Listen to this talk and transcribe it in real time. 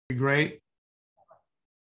Great.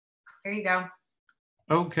 There you go.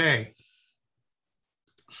 Okay.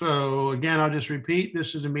 So again, I'll just repeat,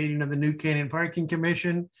 this is a meeting of the New Canaan Parking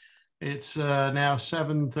Commission. It's now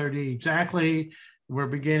 7:30 exactly. We're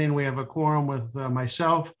beginning. We have a quorum with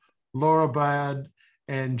myself, Laura Bad,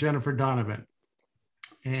 and Jennifer Donovan.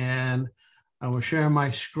 And I will share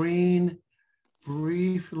my screen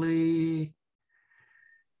briefly.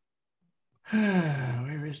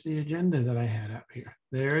 Where is the agenda that I had up here?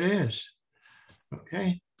 There it is.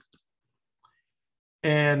 Okay.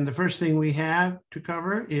 And the first thing we have to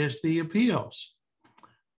cover is the appeals.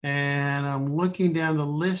 And I'm looking down the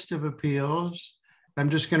list of appeals. I'm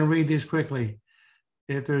just going to read these quickly.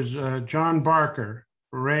 If there's John Barker,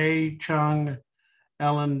 Ray Chung,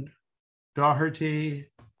 Ellen Doherty,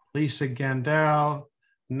 Lisa Gandal,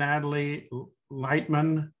 Natalie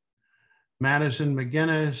Lightman, Madison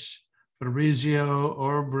McGinnis, Fabrizio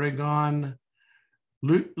Obregon,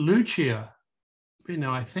 Lucia. You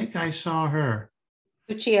know, I think I saw her.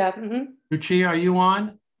 Lucia. Mm-hmm. Lucia, are you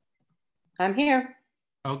on? I'm here.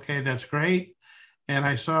 Okay, that's great. And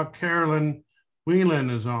I saw Carolyn Whelan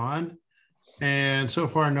is on, and so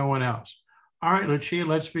far no one else. All right, Lucia,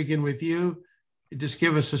 let's begin with you. Just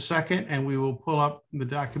give us a second and we will pull up the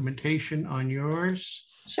documentation on yours.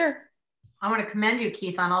 Sure. I want to commend you,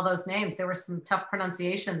 Keith, on all those names. There was some tough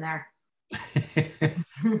pronunciation there.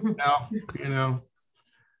 Well, you know.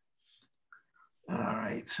 All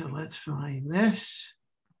right, so let's find this.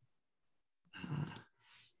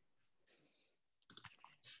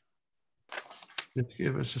 Just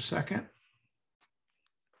give us a second.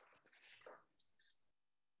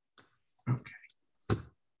 Okay.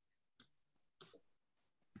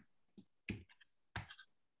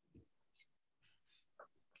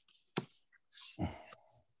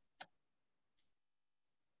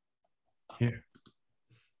 Here.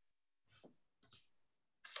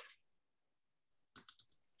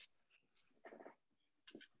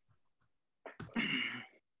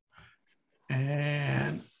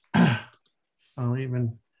 And I'll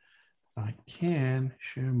even, if I can,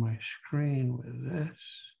 share my screen with this.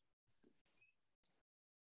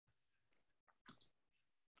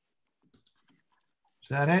 Is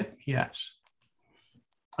that it? Yes.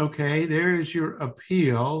 Okay, there is your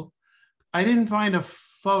appeal. I didn't find a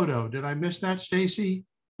photo. Did I miss that, Stacy?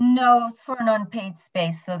 No, it's for an unpaid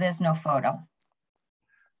space, so there's no photo.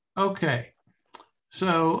 Okay.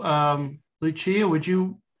 So, Lucia, would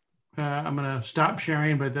you, I'm going to stop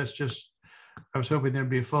sharing, but that's just, I was hoping there'd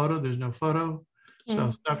be a photo. There's no photo.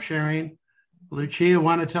 So stop sharing. Lucia,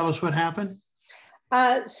 want to tell us what happened?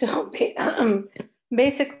 So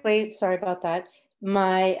basically, sorry about that.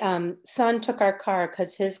 My son took our car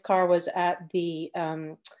because his car was at the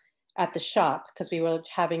shop because we were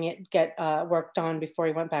having it get worked on before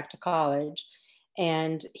he went back to college.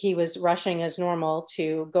 And he was rushing as normal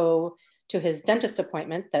to go to his dentist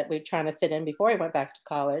appointment that we were trying to fit in before he went back to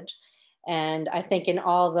college. And I think in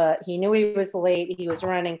all he knew he was late, he was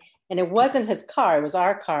running, and it wasn't his car, it was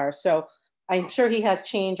our car. So I'm sure he has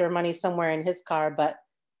change or money somewhere in his car, but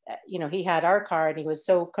you know, he had our car and he was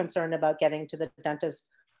so concerned about getting to the dentist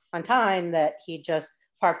on time that he just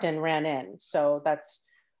parked and ran in. So that's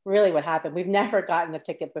really what happened. We've never gotten a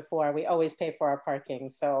ticket before. We always pay for our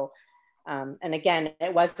parking. So, and again,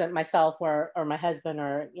 it wasn't myself or my husband,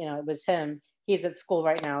 or, you know, it was him. He's at school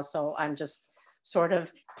right now. So I'm just sort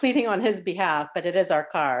of pleading on his behalf, but it is our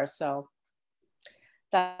car. So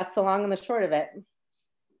that's the long and the short of it.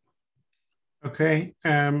 Okay.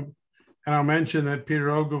 And I'll mention that Peter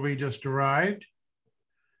Ogilvie just arrived.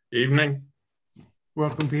 Evening.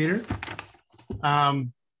 Welcome, Peter.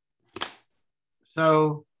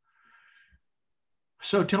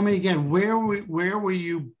 So tell me again, where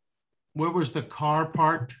was the car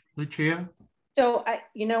parked, Lucia? So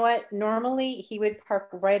you know what, normally he would park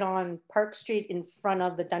right on Park Street in front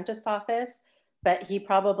of the dentist office, but he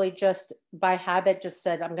probably just by habit just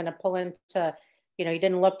said, I'm gonna pull into, you know, he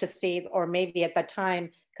didn't look to see, or maybe at the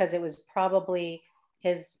time, because it was probably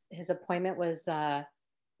his appointment was,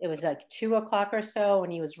 it was like 2 o'clock or so,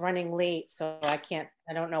 and he was running late. So I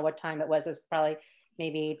don't know what time it was. It was probably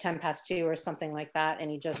maybe 10 past 2 or something like that. And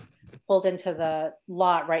he just pulled into the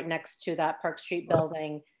lot right next to that Park Street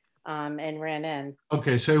building and ran in.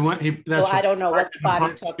 Okay, so that's so I don't know what spot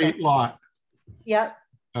he took. Lot. Yep.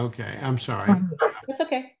 Okay, I'm sorry. It's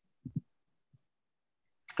okay.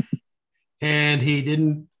 And he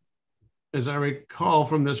didn't, as I recall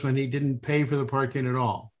from this one, he didn't pay for the parking at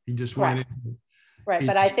all. He just went in. Right,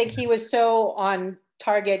 but I think he was so on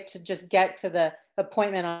target to just get to the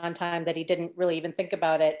appointment on time that he didn't really even think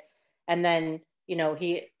about it. And then, you know,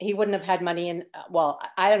 he wouldn't have had money in, well,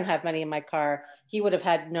 I don't have money in my car. He would have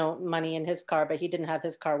had no money in his car, but he didn't have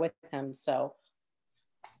his car with him, so.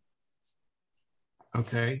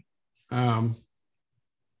 Okay. All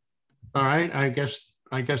right, I guess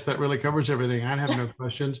that really covers everything. I have no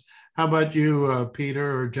questions. How about you,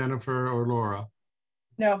 Peter or Jennifer or Laura?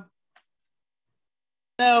 No.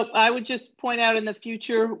 No, I would just point out in the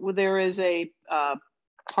future where there is a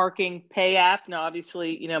parking pay app. Now,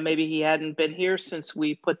 obviously, you know, maybe he hadn't been here since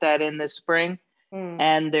we put that in this spring.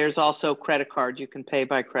 And there's also credit card. You can pay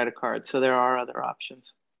by credit card. So there are other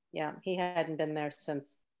options. Yeah, he hadn't been there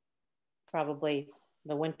since probably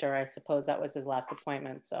the winter, I suppose. That was his last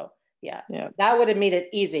appointment. So yeah, that would have made it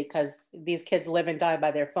easy because these kids live and die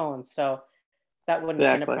by their phones. So that wouldn't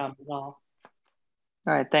have been a problem at all.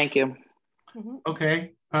 All right, thank you.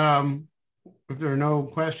 Okay. If there are no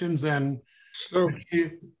questions, then So,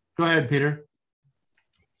 go ahead, Peter.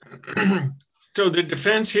 so the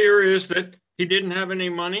defense here is that he didn't have any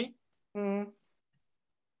money? Well,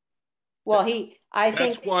 I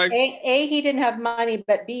think That's why- A, he didn't have money,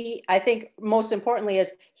 but B, I think most importantly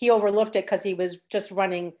is he overlooked it because he was just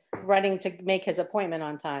running to make his appointment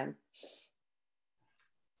on time.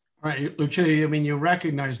 Right, Lucia, I mean, you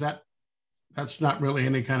recognize that that's not really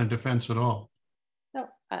any kind of defense at all. No,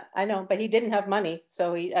 I know, but he didn't have money.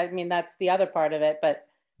 So I mean, that's the other part of it, but.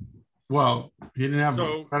 Well, he didn't have a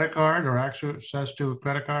So- credit card or actual access to a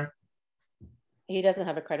credit card? He doesn't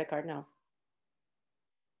have a credit card, no.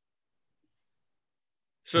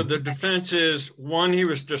 So the defense is, one, he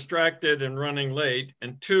was distracted and running late,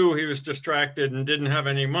 and two, he was distracted and didn't have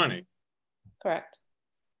any money. Correct.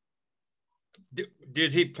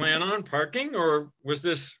 Did he plan on parking, or was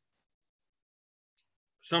this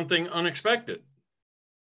something unexpected?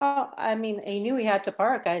 Oh, I mean, he knew he had to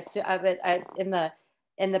park. In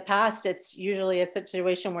the past, it's usually a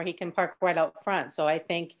situation where he can park right out front. So I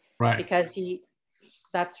think because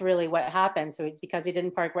that's really what happened. So because he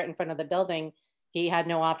didn't park right in front of the building, he had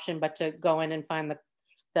no option but to go in and find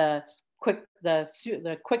the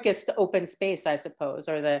quickest open space, I suppose,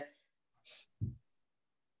 or the.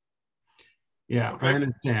 Yeah, I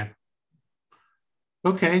understand.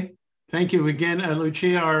 Okay, thank you again,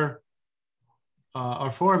 Lucia.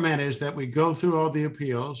 Our format is that we go through all the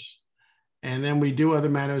appeals, and then we do other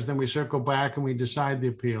matters. Then we circle back and we decide the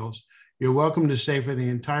appeals. You're welcome to stay for the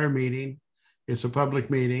entire meeting. It's a public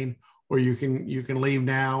meeting, or you can leave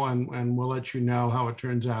now, and we'll let you know how it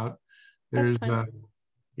turns out. There's,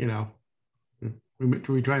 you know,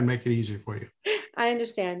 we try and make it easier for you. I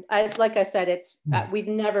understand. Like I said, it's we've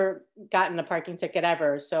never gotten a parking ticket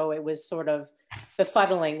ever, so it was sort of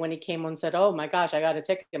befuddling when he came and said, "Oh my gosh, I got a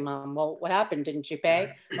ticket, Mom." Well, what happened? Didn't you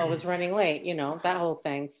pay? I was running late. You know, that whole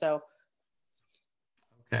thing. So.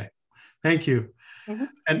 Okay, thank you.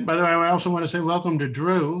 And by the way, I also want to say welcome to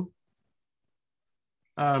Drew.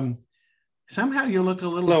 Somehow you look a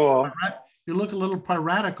little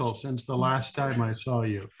piratical since the last time I saw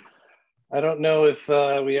you. I don't know if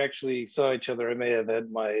we actually saw each other. I may have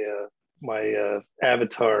had my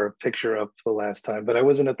avatar picture up the last time, but I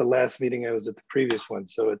wasn't at the last meeting. I was at the previous one,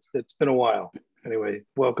 so it's been a while. Anyway,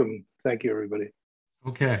 welcome. Thank you, everybody.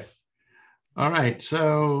 Okay. All right.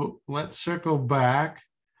 So let's circle back.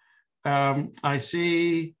 I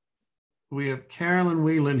see we have Carolyn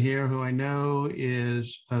Whelan here, who I know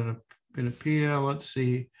is an appeal. Let's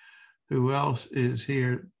see who else is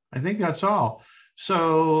here. I think that's all.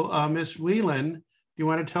 So Ms. Whelan, do you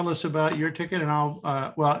want to tell us about your ticket? And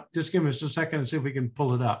I'll, well, just give us a second and see if we can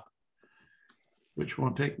pull it up, which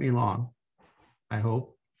won't take me long, I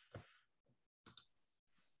hope.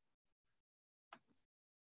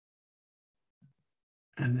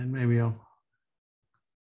 And then maybe I'll,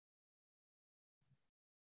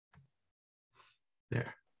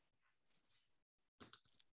 there.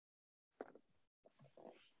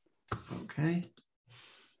 Okay.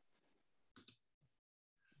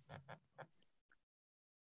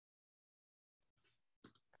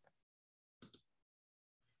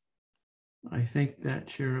 I think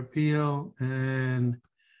that's your appeal. And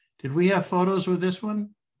did we have photos with this one?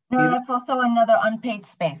 No, that's also another unpaid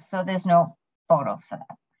space, so there's no photos for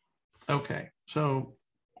that. Okay, so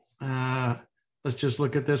let's just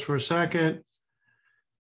look at this for a second.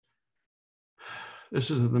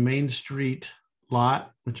 This is the Main Street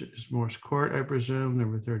lot, which is Morse Court, I presume,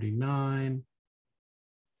 number 39.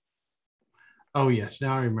 Oh yes,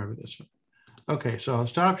 now I remember this one. Okay, so I'll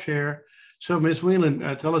stop share. So Ms.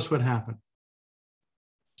 Whelan, tell us what happened.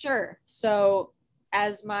 Sure. So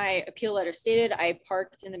as my appeal letter stated, I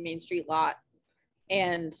parked in the Main Street lot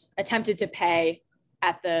and attempted to pay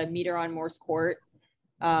at the meter on Morse Court.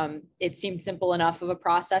 It seemed simple enough of a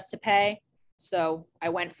process to pay. So I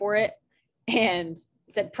went for it and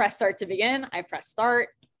it said press start to begin. I pressed start.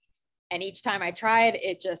 And each time I tried,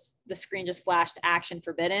 the screen just flashed action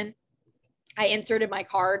forbidden. I inserted my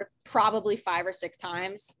card probably 5 or 6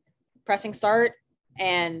 times, pressing start.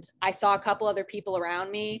 And I saw a couple other people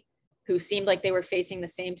around me who seemed like they were facing the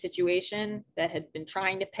same situation, that had been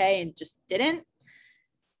trying to pay and just didn't.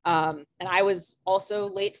 And I was also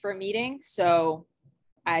late for a meeting, so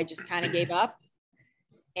I just kind of gave up.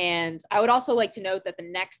 And I would also like to note that the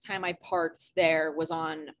next time I parked there was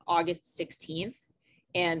on August 16th.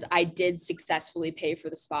 And I did successfully pay for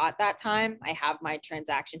the spot that time. I have my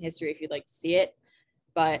transaction history if you'd like to see it,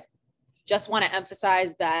 but just want to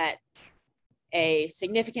emphasize that a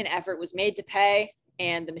significant effort was made to pay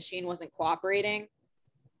and the machine wasn't cooperating.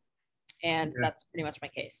 And that's pretty much my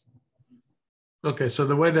case. Okay, so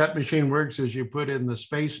the way that machine works is you put in the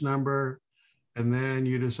space number and then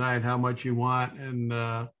you decide how much you want, and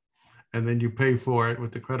then you pay for it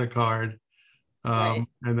with the credit card. Right.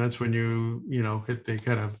 And that's when you hit the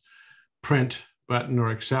kind of print button or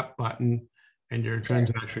accept button and your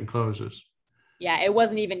transaction closes. Yeah, it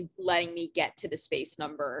wasn't even letting me get to the space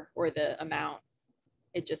number or the amount.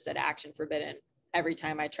 It just said action forbidden every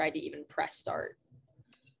time I tried to even press start.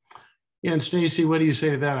 Yeah, and Stacy, what do you say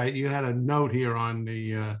to that? You had a note here on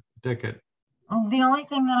the ticket. The only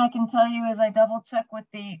thing that I can tell you is I double check with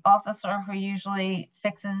the officer who usually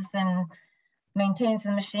fixes and maintains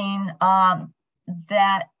the machine.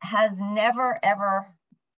 That has never, ever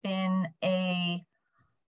been a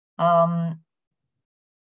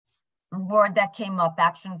word that came up,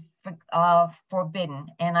 action forbidden.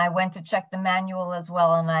 And I went to check the manual as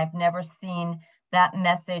well, and I've never seen that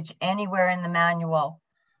message anywhere in the manual.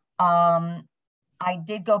 I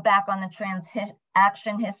did go back on the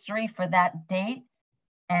transaction history for that date.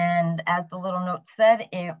 And as the little note said,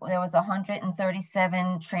 there was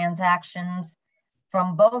 137 transactions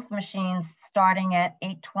from both machines starting at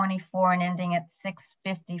 8:24 and ending at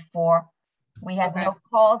 6:54. We had no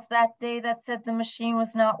calls that day that said the machine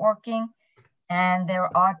was not working. And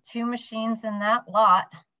there are 2 machines in that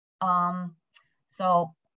lot.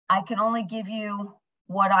 So I can only give you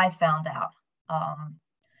what I found out.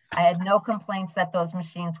 I had no complaints that those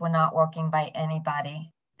machines were not working by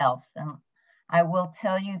anybody else. And I will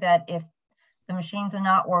tell you that if the machines are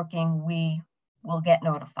not working, we will get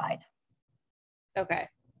notified. Okay.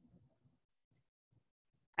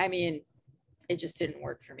 I mean, it just didn't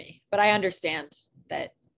work for me, but I understand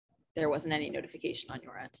that there wasn't any notification on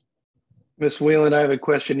your end. Ms. Whelan, I have a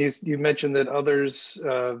question. You mentioned that others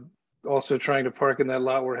also trying to park in that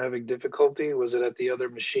lot were having difficulty. Was it at the other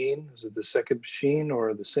machine? Is it the second machine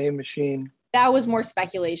or the same machine? That was more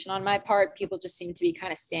speculation on my part. People just seemed to be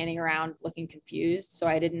kind of standing around looking confused. So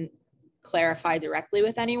I didn't clarify directly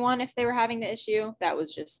with anyone if they were having the issue. That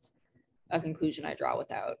was just a conclusion I draw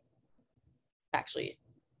without actually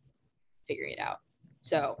figuring it out.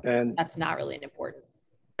 So that's not really important.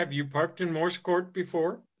 Have you parked in Morse Court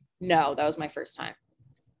before? No, that was my first time.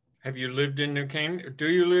 Have you lived in New Canaan? Do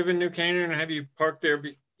you live in New Canaan? Have you parked there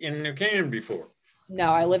in New Canaan before?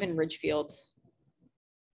 No, I live in Ridgefield.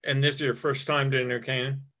 And this is your first time to New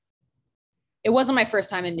Canaan? It wasn't my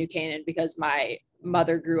first time in New Canaan because my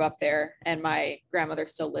mother grew up there and my grandmother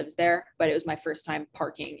still lives there, but it was my first time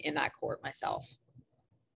parking in that court myself.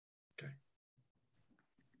 Okay.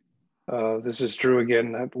 This is Drew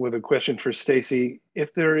again with a question for Stacy.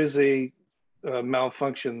 If there is a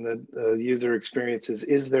malfunction that a user experiences,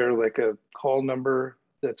 is there like a call number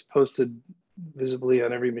that's posted visibly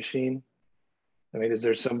on every machine? I mean, is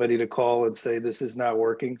there somebody to call and say this is not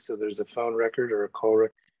working? So there's a phone record or a call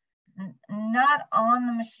record? Not on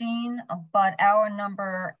the machine, but our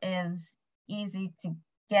number is easy to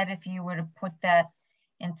get. If you were to put that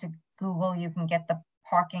into Google, you can get the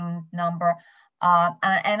parking number.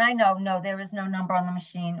 And I know, no, there is no number on the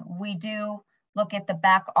machine. We do look at the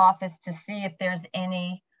back office to see if there's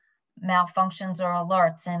any malfunctions or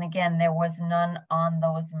alerts. And again, there was none on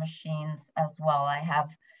those machines as well. I have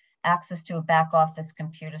access to a back office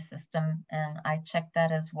computer system and I checked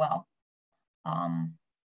that as well.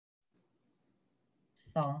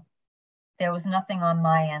 So there was nothing on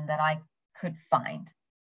my end that I could find.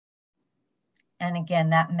 And again,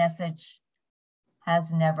 that message has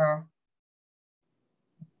never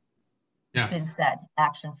been said,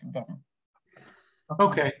 action forbidden.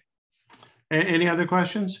 Okay. Any other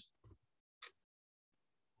questions?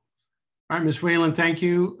 All right, Ms. Whelan, thank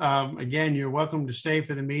you. Again, you're welcome to stay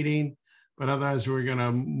for the meeting, but otherwise we're going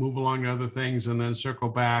to move along to other things and then circle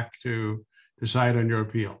back to decide on your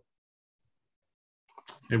appeal.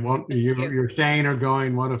 It won't, your staying or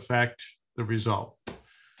going won't affect the result.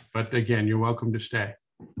 But again, you're welcome to stay.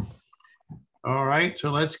 All right,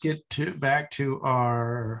 so let's get back to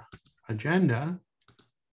our agenda.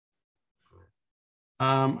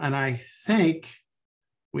 And I think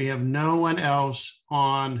we have no one else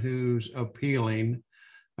on who's appealing. And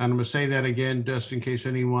I'm going to say that again, just in case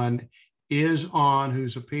anyone is on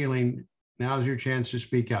who's appealing. Now's your chance to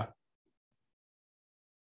speak up.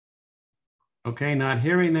 Okay, not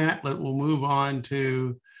hearing that, we'll move on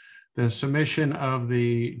to the submission of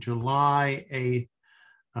the July 8th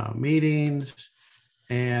meetings,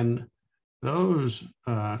 and those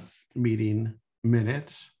meeting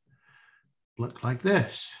minutes look like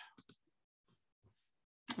this.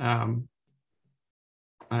 I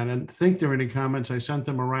didn't think there were any comments. I sent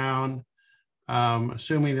them around.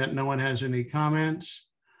 Assuming that no one has any comments,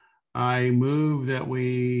 I move that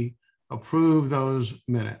we approve those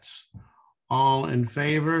minutes. All in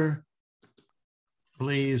favor,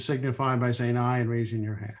 please signify by saying aye and raising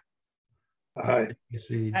your hand. Aye. You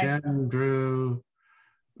see Jen, Drew,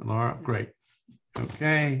 Laura, great.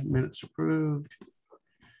 Okay, minutes approved.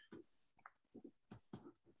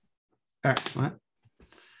 Excellent.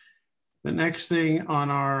 The next thing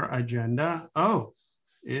on our agenda,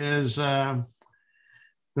 is the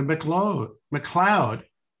McLeod.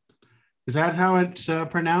 Is that how it's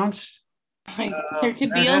pronounced? There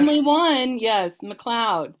could be only one. Yes,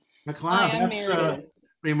 McLeod. McLeod. That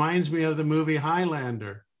reminds me of the movie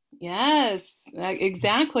Highlander. Yes,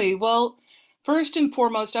 exactly. Well, first and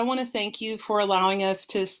foremost, I want to thank you for allowing us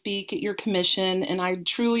to speak at your commission, and I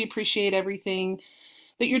truly appreciate everything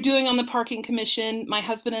that you're doing on the Parking Commission. My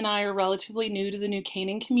husband and I are relatively new to the New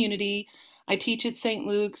Canaan community. I teach at St.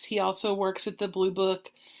 Luke's. He also works at the Blue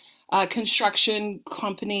Book construction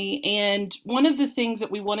company. And one of the things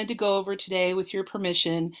that we wanted to go over today, with your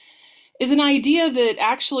permission, is an idea that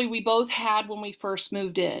actually we both had when we first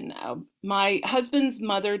moved in. My husband's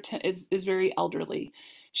mother is very elderly.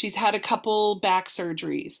 She's had a couple back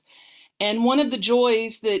surgeries. And one of the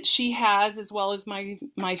joys that she has, as well as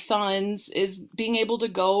my sons, is being able to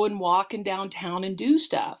go and walk in downtown and do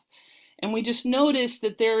stuff. And we just noticed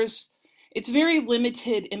that it's very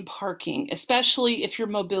limited in parking, especially if you're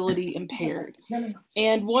mobility impaired.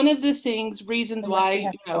 And one of the reasons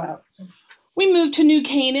why, we moved to New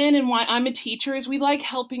Canaan and why I'm a teacher is we like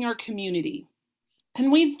helping our community.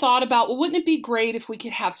 And we thought about, well, wouldn't it be great if we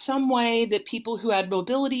could have some way that people who had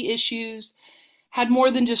mobility issues had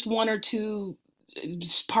more than just one or two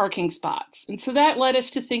parking spots. And so that led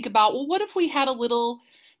us to think about, well, what if we had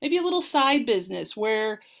maybe a little side business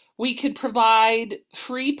where we could provide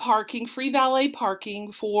free valet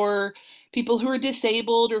parking for people who are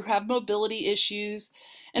disabled or who have mobility issues.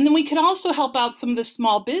 And then we could also help out some of the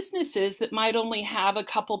small businesses that might only have a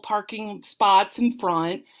couple parking spots in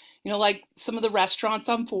front, like some of the restaurants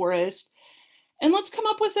on Forest. And let's come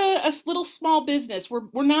up with a little small business.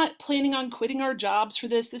 We're not planning on quitting our jobs for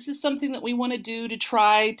this. This is something that we want to do to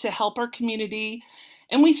try to help our community.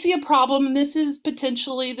 And we see a problem, and this is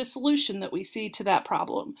potentially the solution that we see to that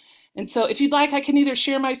problem. And so if you'd like, I can either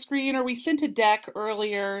share my screen, or we sent a deck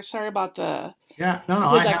earlier. Sorry about the deck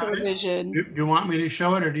revision. Do you want me to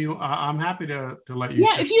show it, or I'm happy to let you.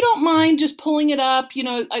 Yeah, if you don't mind just pulling it up.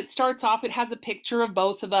 It starts off, it has a picture of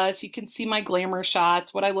both of us. You can see my glamour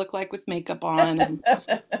shots, what I look like with makeup on,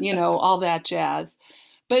 and all that jazz.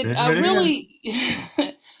 But really,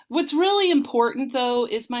 what's really important, though,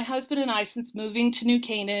 is my husband and I, since moving to New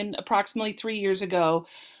Canaan approximately 3 years ago,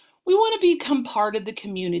 we want to become part of the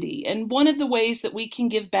community. And one of the ways that we can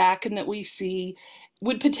give back and that we see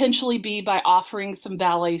would potentially be by offering some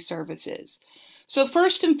valet services. So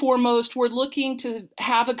first and foremost, we're looking to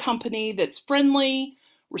have a company that's friendly,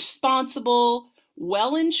 responsible,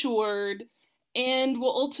 well-insured, and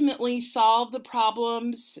will ultimately solve the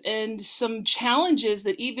problems and some challenges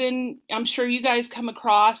that even I'm sure you guys come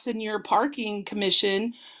across in your parking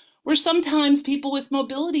commission, where sometimes people with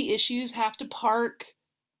mobility issues have to park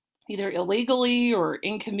either illegally or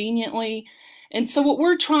inconveniently. And so what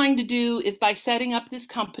we're trying to do is, by setting up this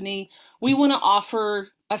company, we want to offer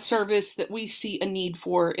a service that we see a need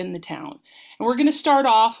for in the town. And we're going to start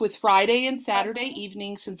off with Friday and Saturday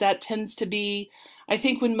evenings, since that tends to be, I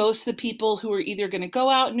think, when most of the people who are either going to go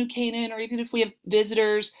out in New Canaan, or even if we have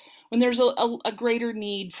visitors, when there's a greater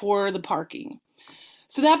need for the parking.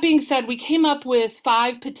 So that being said, we came up with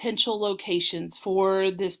 5 potential locations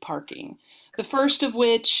for this parking. The first of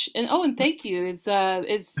which, and thank you, is here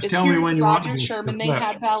at Roger Sherman. They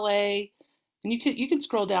have valet, and you can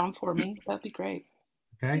scroll down for me. That'd be great.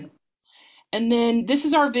 Okay. And then this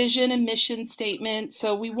is our vision and mission statement.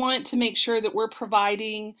 So we want to make sure that we're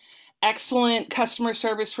providing excellent customer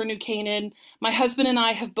service for New Canaan. My husband and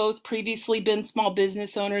I have both previously been small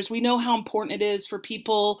business owners. We know how important it is for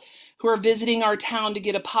people who are visiting our town to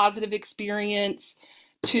get a positive experience,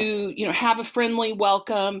 to, you know, have a friendly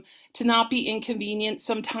welcome, to not be inconvenienced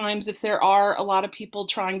sometimes if there are a lot of people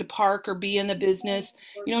trying to park or be in the business.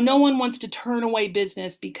 You know, no one wants to turn away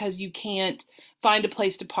business because you can't find a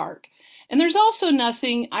place to park. And there's also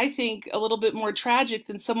nothing, I think, a little bit more tragic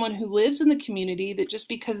than someone who lives in the community that just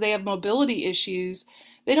because they have mobility issues,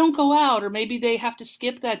 they don't go out, or maybe they have to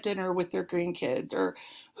skip that dinner with their grandkids or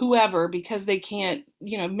whoever because they can't,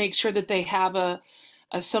 you know, make sure that they have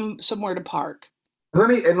somewhere to park. Let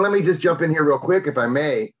me just jump in here real quick, if I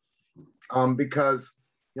may, because,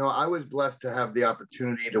 you know, I was blessed to have the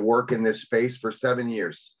opportunity to work in this space for 7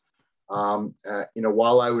 years. You know,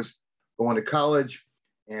 while I was going to college,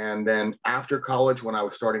 and then after college when I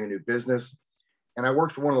was starting a new business, and I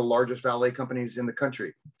worked for one of the largest valet companies in the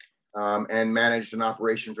country, and managed an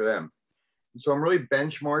operation for them. And so I'm really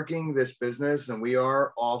benchmarking this business, and we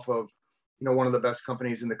are off of, you know, one of the best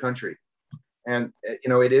companies in the country. And, you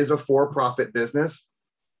know, it is a for-profit business.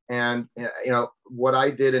 And, you know, what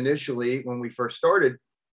I did initially when we first started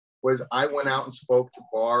was I went out and spoke to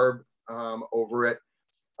Barb over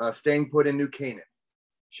at Staying Put in New Canaan.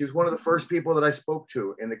 She was one of the first people that I spoke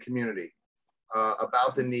to in the community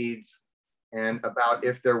about the needs and about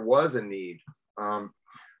if there was a need.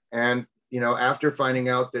 And, you know, after finding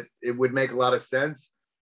out that it would make a lot of sense,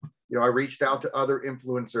 you know, I reached out to other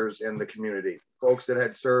influencers in the community, folks that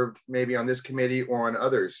had served maybe on this committee or on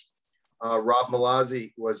others. Rob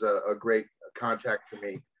Malazzi was a great contact for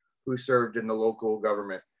me, who served in the local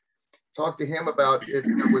government. Talked to him about if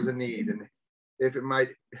there was a need and if it might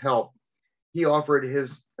help. He offered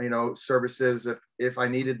his, you know, services if I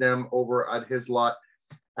needed them over at his lot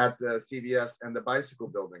at the CVS and the bicycle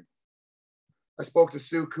building. I spoke to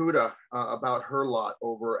Sue Kuda about her lot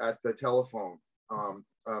over at the telephone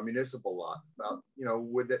municipal lot, about, you know,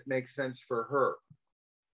 would it make sense for her?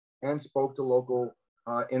 And spoke to local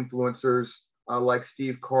influencers like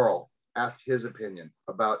Steve Carl, asked his opinion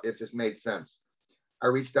about if this made sense. I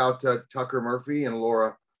reached out to Tucker Murphy and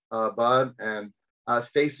Laura Budd and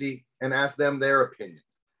Stacy and asked them their opinion.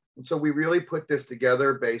 And so we really put this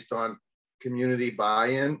together based on community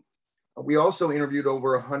buy-in. We also interviewed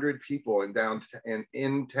over 100 people in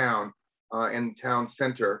town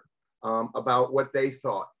center about what they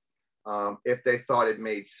thought, if they thought it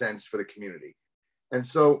made sense for the community. And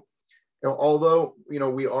so, you know, although, you know,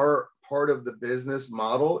 we are part of the business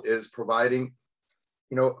model is providing,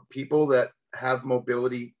 you know, people that have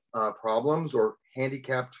mobility problems or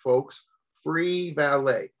handicapped folks free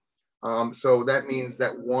valet. So that means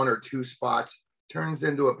that 1 or 2 spots turns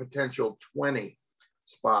into a potential 20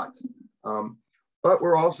 spots. But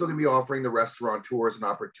we're also going to be offering the restaurateurs an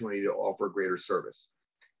opportunity to offer greater service.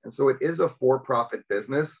 And so it is a for-profit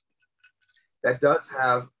business that does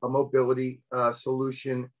have a mobility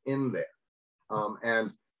solution in there.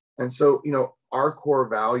 And so, you know, our core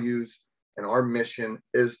values and our mission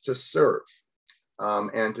is to serve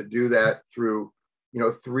and to do that through, you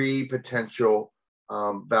know, 3 potential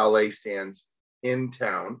valet stands in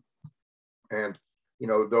town. And, you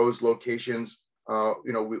know, those locations,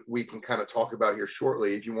 you know, we can kind of talk about here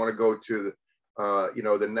shortly. If you want to go to the, you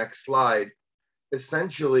know, the next slide,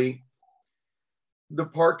 essentially the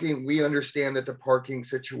parking, we understand that the parking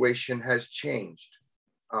situation has changed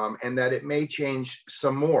and that it may change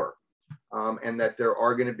some more and that there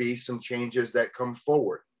are going to be some changes that come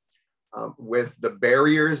forward. With the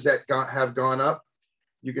barriers that have gone up,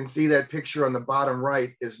 you can see that picture on the bottom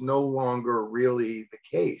right is no longer really the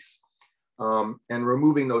case. And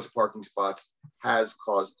removing those parking spots has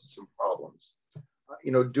caused some problems.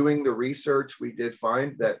 You know, doing the research, we did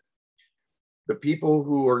find that the people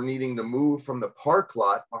who are needing to move from the park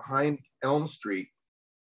lot behind Elm Street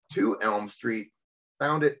to Elm Street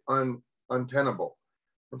found it untenable.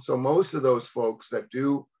 And so most of those folks that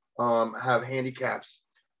do have handicaps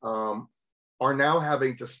are now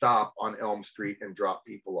having to stop on Elm Street and drop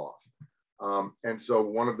people off. And so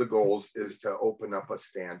one of the goals is to open up a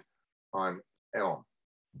stand on Elm.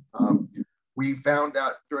 We found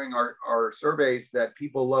out during our surveys that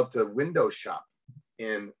people love to window shop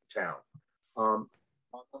in town on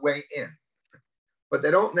the way in, but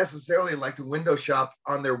they don't necessarily like to window shop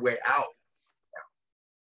on their way out.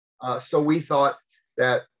 So we thought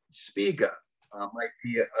that Spiga might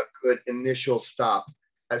be a good initial stop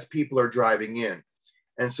as people are driving in.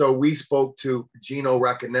 And so we spoke to Gino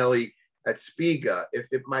Raccanelli at Spiga if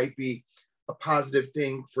it might be a positive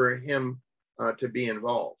thing for him to be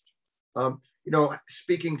involved. You know,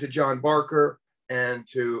 speaking to John Barker and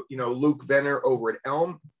to, you know, Luke Venner over at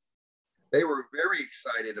Elm, they were very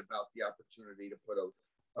excited about the opportunity to put a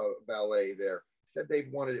valet there. Said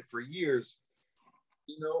they've wanted it for years.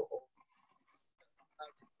 You know,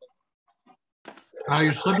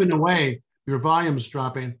 You're slipping away. Your volume's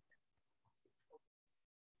dropping.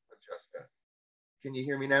 Adjust that. Can you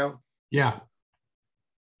hear me now? Yeah.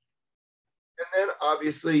 And then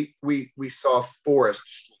obviously we saw Forest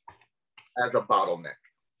Street as a bottleneck,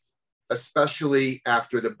 especially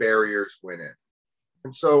after the barriers went in.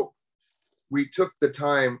 And so we took the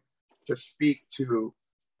time to speak to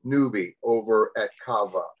Newbie over at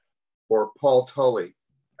Kava, or Paul Tully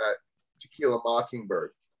at Tequila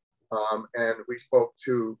Mockingbird. And we spoke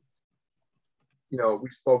to, we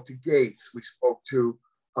spoke to Gates, we spoke to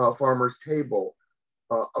Farmer's Table.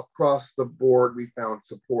 Across the board, we found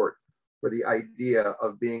support for the idea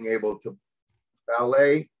of being able to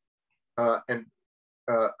valet and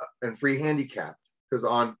free handicap, because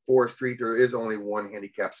on Forest Street, there is only one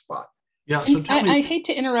handicap spot. Yeah. So I hate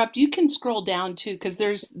to interrupt. You can scroll down too, because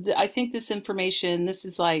I think this information, this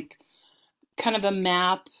is like kind of a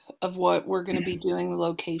map of what we're going to be doing, the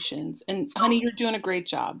locations. And honey, you're doing a great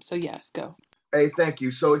job. So yes, go. Hey, thank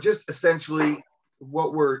you. So just essentially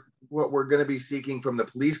what we're going to be seeking from the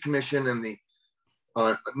police commission and the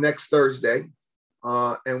next Thursday,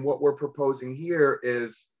 and what we're proposing here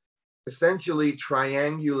is essentially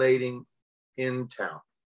triangulating in town,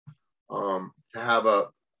 to have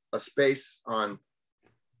a space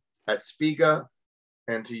at Spiga,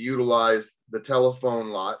 and to utilize the telephone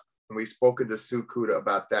lot. And we've spoken to Sue Kuda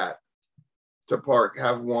about that, to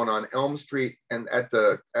have one on Elm Street and at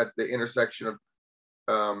the intersection of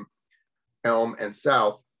Elm and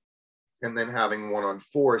South, and then having one on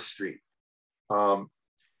Forest Street. And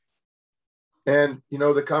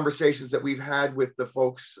the conversations that we've had with the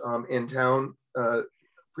folks in town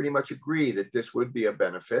pretty much agree that this would be a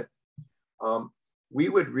benefit. We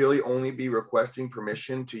would really only be requesting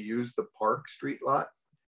permission to use the Park Street lot.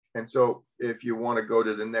 And so if you want to go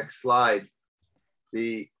to the next slide,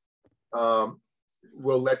 we'll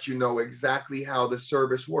let you know exactly how the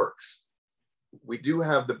service works. We do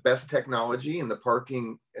have the best technology in the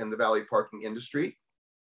parking and the Valley parking industry.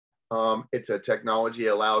 It's a technology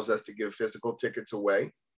that allows us to give physical tickets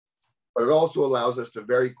away, but it also allows us to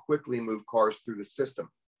very quickly move cars through the system.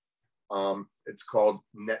 It's called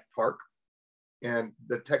NetPark. And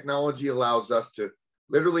the technology allows us to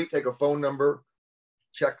literally take a phone number,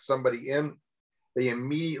 check somebody in, they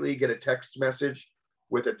immediately get a text message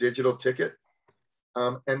with a digital ticket,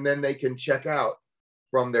 and then they can check out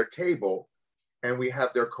from their table, and we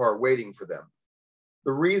have their car waiting for them.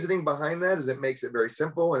 The reasoning behind that is it makes it very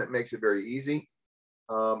simple and it makes it very easy.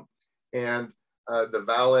 The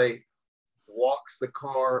valet walks the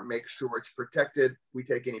car, makes sure it's protected. We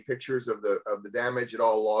take any pictures of the damage. It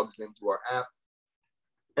all logs into our app.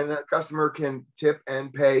 And the customer can tip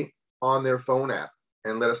and pay on their phone app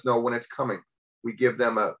and let us know when it's coming. We give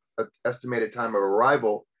them a estimated time of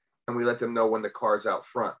arrival, and we let them know when the car's out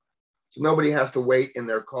front. So nobody has to wait in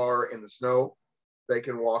their car in the snow. They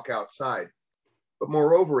can walk outside. But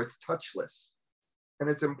moreover, it's touchless. And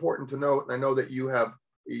it's important to note, and I know that you have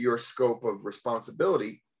your scope of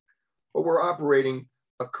responsibility, but we're operating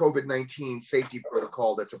a COVID-19 safety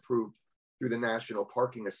protocol that's approved through the National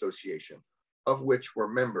Parking Association, of which we're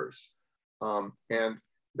members. And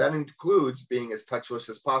that includes being as touchless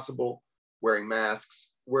as possible, wearing masks,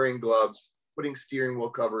 wearing gloves, putting steering wheel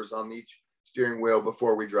covers on each steering wheel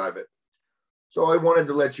before we drive it. So I wanted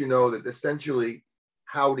to let you know that essentially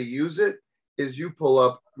how to use it is you pull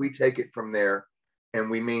up, we take it from there, and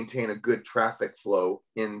we maintain a good traffic flow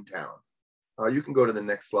in town. You can go to the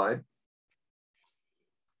next slide.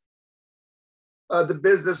 The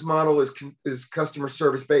business model is customer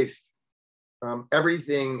service based.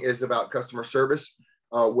 Everything is about customer service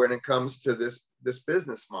when it comes to this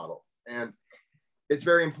business model. And it's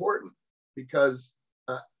very important because,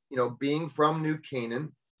 being from New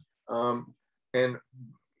Canaan and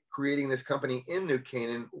creating this company in New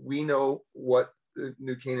Canaan, we know what the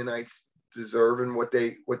New Canaanites deserve and what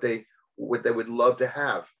they would love to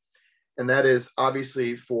have. And that is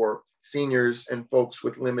obviously for seniors and folks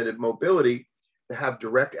with limited mobility to have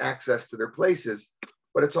direct access to their places,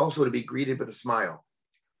 but it's also to be greeted with a smile.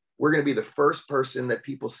 We're going to be the first person that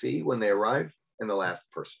people see when they arrive and the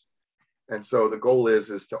last person. And so the goal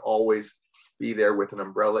is to always be there with an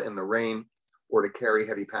umbrella in the rain or to carry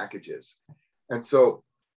heavy packages. And so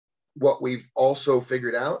what we've also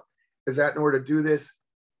figured out is that in order to do this,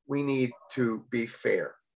 we need to be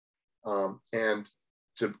fair. And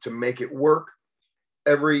to make it work,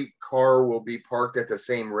 every car will be parked at the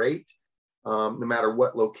same rate, no matter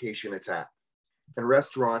what location it's at. And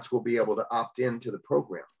restaurants will be able to opt into the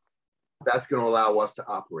program. That's going to allow us to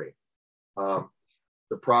operate.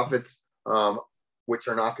 The profits, which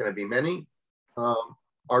are not going to be many,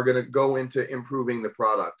 are going to go into improving the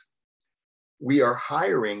product. we are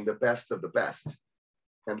hiring the best of the best.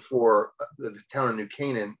 And for the town of New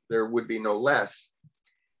Canaan, there would be no less.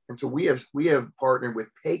 And so we have partnered with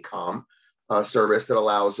Paycom, a service that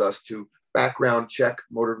allows us to background check,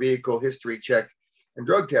 motor vehicle history check, and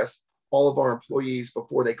drug test all of our employees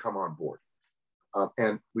before they come on board.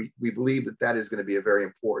 And we believe that that is going to be a very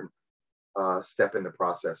important step in the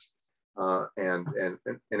process, and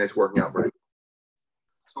it's working out very well.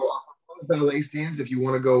 So our proposed valet stands, if you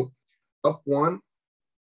want to go up one,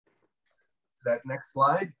 that next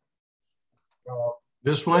slide.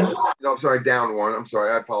 This one? No, I'm sorry, down one. I'm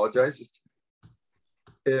sorry, I apologize. Just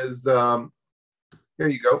is here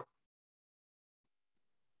you go.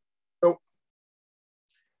 So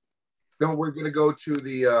no, we're going to go to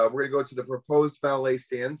the proposed valet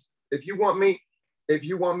stands. If you want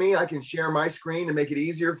me, I can share my screen to make it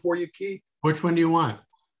easier for you, Keith. Which one do you want?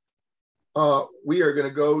 We are going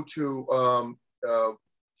to go to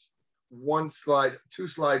one slide, two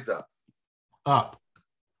slides up. Up.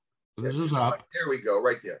 This is up. There we go,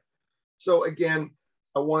 right there. So again,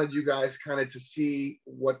 I wanted you guys kind of to see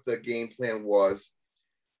what the game plan was.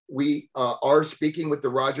 We are speaking with the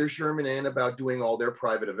Roger Sherman Inn about doing all their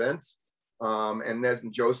private events. And Nez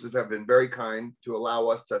and Joseph have been very kind to allow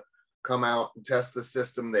us to come out and test the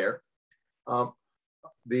system there.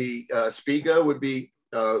 The Spiga would be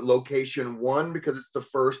location one because it's the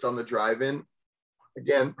first on the drive-in.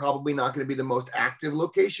 Again, probably not going to be the most active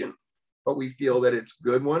location, but we feel that it's a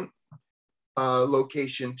good one.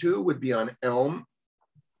 Location two would be on Elm,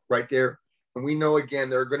 right there. And we know, again,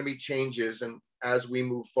 there are going to be changes. And as we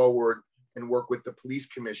move forward and work with the police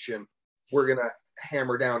commission, we're going to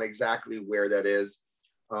hammer down exactly where that is,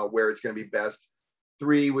 where it's going to be best.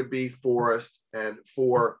 Three would be Forest, and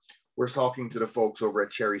four, we're talking to the folks over at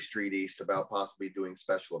Cherry Street East about possibly doing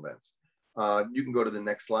special events. You can go to the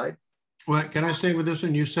next slide. Well, can I stay with this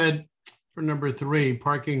one? You said for number three,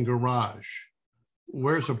 parking garage.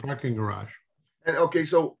 Where's the parking garage? And okay,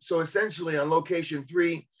 so essentially on location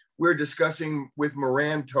three, we're discussing with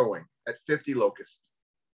Moran Towing at 50 Locust.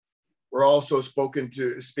 We're also speaking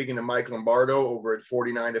to Mike Lombardo over at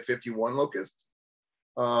 49 to 51 Locust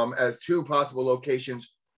as two possible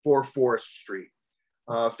locations for Forest Street.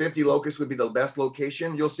 50 Locust would be the best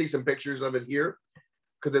location. You'll see some pictures of it here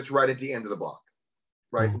because it's right at the end of the block,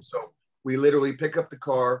 right? Mm-hmm. So we literally pick up the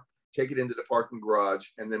car, take it into the parking garage,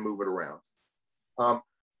 and then move it around.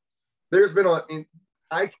 There's been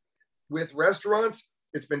with restaurants,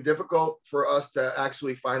 it's been difficult for us to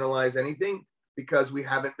actually finalize anything because we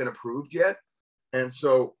haven't been approved yet. And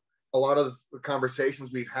so a lot of the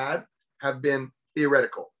conversations we've had have been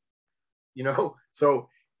theoretical, So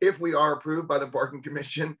if we are approved by the parking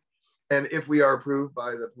commission and if we are approved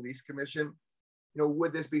by the police commission,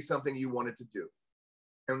 would this be something you wanted to do?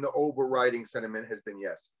 And the overriding sentiment has been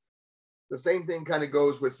yes. The same thing kind of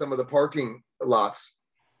goes with some of the parking lots.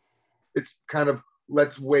 It's kind of,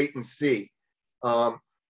 let's wait and see.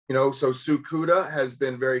 So Sue Kuda has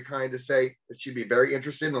been very kind to say that she'd be very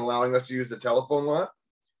interested in allowing us to use the telephone lot.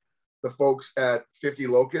 The folks at 50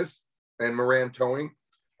 Locust and Moran Towing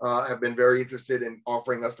have been very interested in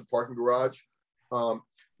offering us the parking garage.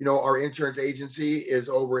 Our insurance agency is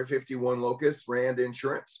over at 51 Locust, Rand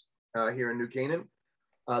Insurance here in New Canaan.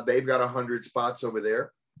 They've got 100 spots over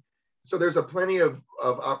there. So there's a plenty of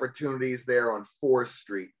opportunities there on Forest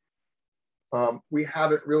Street. We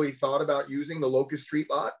haven't really thought about using the Locust Street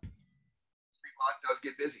lot. Street lot does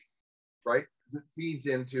get busy, right? It feeds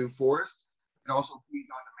into Forest and also feeds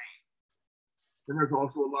onto Main. Then there's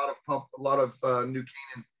also a lot of New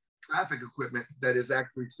Canaan traffic equipment that is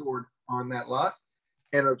actually stored on that lot,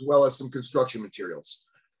 and as well as some construction materials.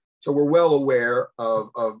 So we're well aware of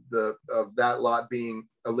that lot being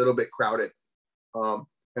a little bit crowded.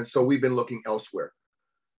 And so we've been looking elsewhere.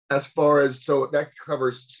 As far as, so that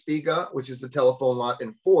covers Spiga, which is the telephone lot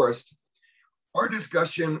in Forest. Our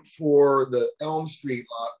discussion for the Elm Street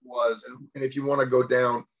lot was, and if you want to go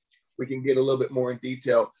down, we can get a little bit more in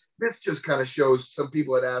detail. This just kind of shows, some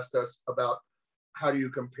people had asked us about how do you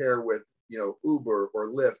compare with, Uber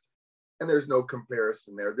or Lyft, and there's no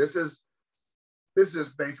comparison there. This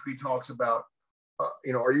just basically talks about,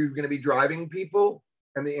 are you going to be driving people?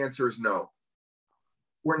 And the answer is no.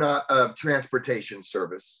 We're not a transportation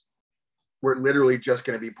service. We're literally just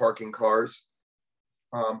going to be parking cars.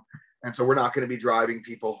 And so we're not going to be driving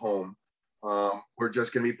people home. We're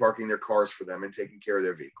just going to be parking their cars for them and taking care of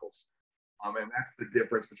their vehicles. And that's the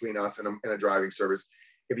difference between us and a driving service.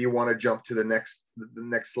 If you want to jump to the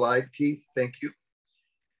next slide, Keith, thank you.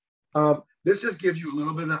 This just gives you a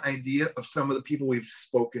little bit of an idea of some of the people we've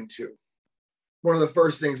spoken to. One of the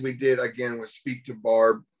first things we did, again, was speak to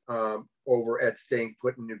Barb over at Staying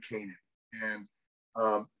Put in New Canaan. And,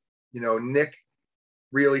 Nick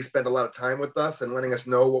really spent a lot of time with us and letting us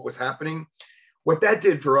know what was happening. What that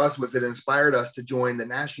did for us was it inspired us to join the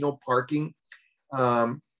National Parking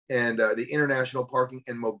and the International Parking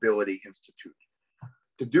and Mobility Institute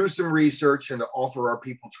to do some research and to offer our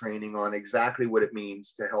people training on exactly what it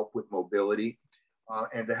means to help with mobility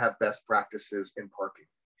and to have best practices in parking.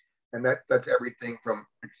 And that's everything from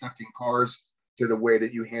accepting cars to the way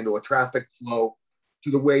that you handle a traffic flow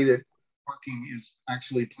to the way that parking is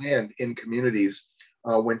actually planned in communities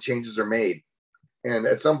when changes are made. And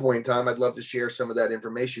at some point in time, I'd love to share some of that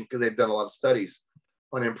information because they've done a lot of studies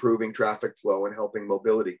on improving traffic flow and helping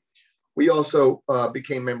mobility. We also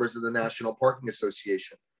became members of the National Parking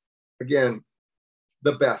Association. Again,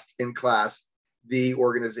 the best in class, the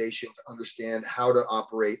organization to understand how to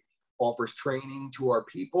operate, offers training to our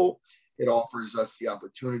people. It offers us the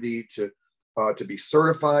opportunity to be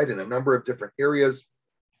certified in a number of different areas.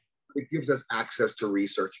 It gives us access to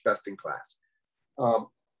research, best in class.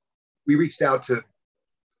 We reached out to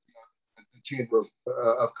the Chamber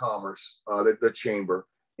of Commerce, the Chamber,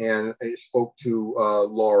 and I spoke to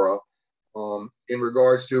Laura in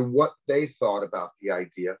regards to what they thought about the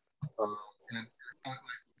idea. And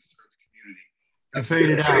serve the community. You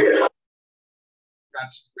faded out.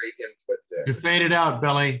 That's great input there. You faded out,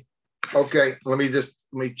 Billy. Okay, let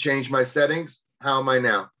me change my settings. How am I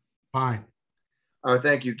now? Fine.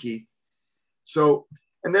 Thank you, Keith. So,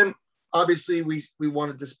 and then obviously we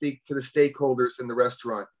wanted to speak to the stakeholders in the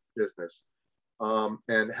restaurant business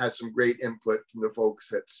and had some great input from the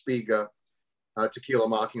folks at Spiga, Tequila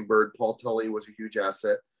Mockingbird. Paul Tully was a huge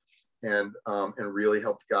asset and really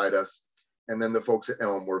helped guide us. And then the folks at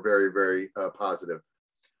Elm were very, very positive.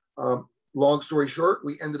 Long story short,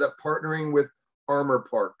 we ended up partnering with Armor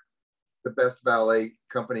Park, the best valet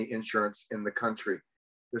company insurance in the country.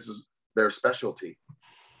 This is their specialty,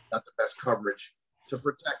 got the best coverage to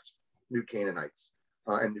protect New Canaanites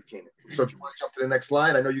and New Canaan. So if you want to jump to the next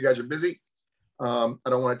slide, I know you guys are busy. I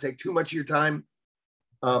don't want to take too much of your time.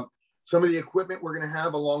 Some of the equipment we're going to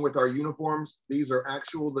have along with our uniforms, these are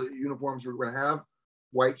the uniforms we're going to have.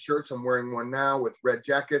 White shirts, I'm wearing one now with red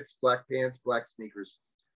jackets, black pants, black sneakers.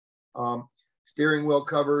 Steering wheel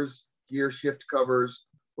covers, gear shift covers,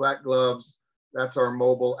 black gloves. That's our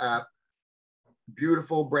mobile app.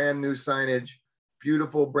 Beautiful brand new signage,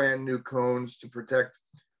 beautiful brand new cones to protect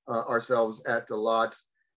ourselves at the lots,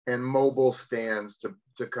 and mobile stands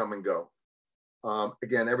to come and go.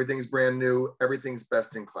 Again, everything's brand new, everything's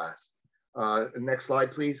best in class. Next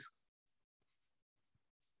slide, please.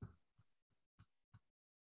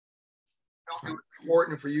 It was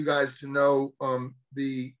important for you guys to know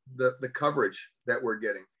the coverage that we're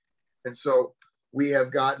getting. And so we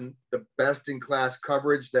have gotten the best in class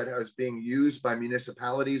coverage that is being used by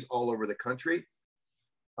municipalities all over the country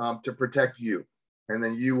to protect you. And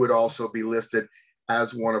then you would also be listed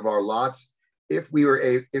as one of our lots if we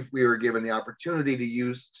were given the opportunity to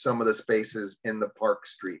use some of the spaces in the Park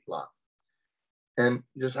Street lot. And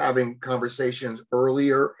just having conversations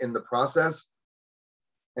earlier in the process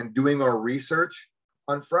and doing our research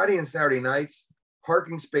on Friday and Saturday nights,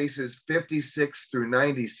 parking spaces 56 through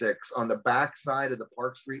 96 on the back side of the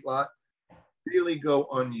Park Street lot really go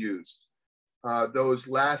unused. Those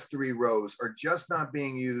last 3 rows are just not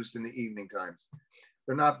being used in the evening times.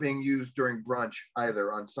 They're not being used during brunch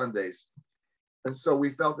either on Sundays. And so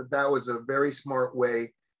we felt that that was a very smart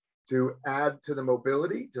way to add to the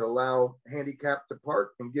mobility, to allow handicap to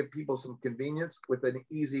park and give people some convenience with an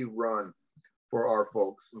easy run for our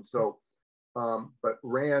folks. And so, but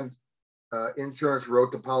Rand Insurance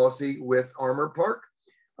wrote the policy with Armor Park,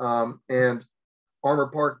 and Armor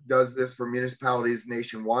Park does this for municipalities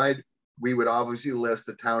nationwide. We would obviously list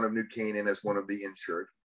the town of New Canaan as one of the insured.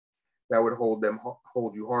 That would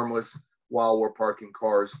hold you harmless while we're parking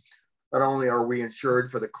cars. Not only are we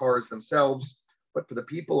insured for the cars themselves, but for the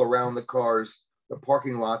people around the cars, the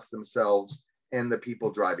parking lots themselves, and the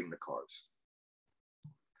people driving the cars.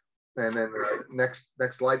 And then next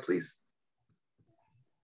slide, please.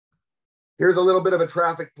 Here's a little bit of a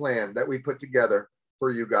traffic plan that we put together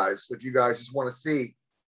for you guys, if you guys just want to see.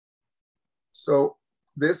 So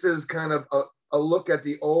this is kind of a look at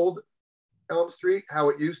the old Elm Street, how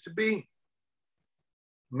it used to be.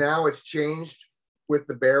 Now it's changed with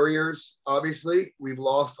the barriers. Obviously, we've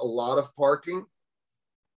lost a lot of parking.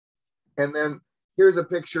 And then here's a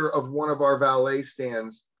picture of one of our valet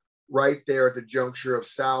stands right there at the juncture of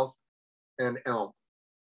South and Elm.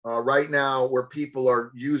 Right now, where people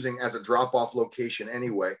are using as a drop-off location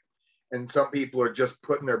anyway. And some people are just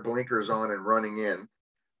putting their blinkers on and running in,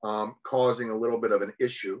 causing a little bit of an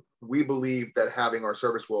issue. We believe that having our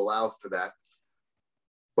service will allow for that.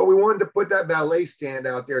 But we wanted to put that valet stand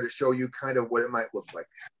out there to show you kind of what it might look like.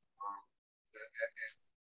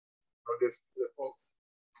 The folks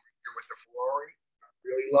here with the Ferrari,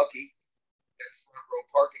 really lucky that front row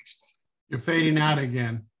parking spot. You're fading out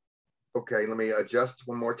again. Okay, let me adjust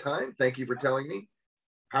one more time. Thank you for telling me.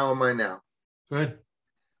 How am I now? Good.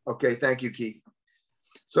 Okay, thank you, Keith.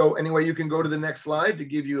 So anyway, you can go to the next slide to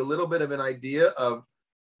give you a little bit of an idea of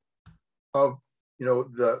you know,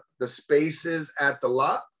 the spaces at the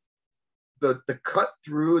lot, the cut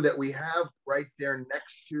through that we have right there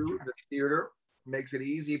next to the theater makes it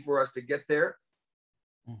easy for us to get there.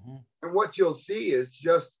 Mm-hmm. And what you'll see is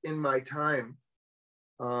just in my time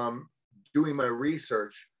doing my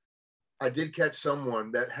research, I did catch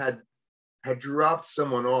someone that had dropped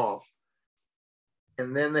someone off,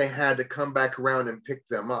 and then they had to come back around and pick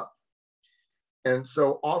them up. And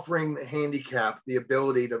so offering the handicap the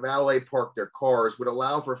ability to valet park their cars would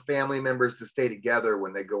allow for family members to stay together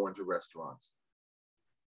when they go into restaurants,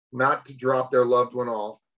 not to drop their loved one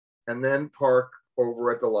off and then park over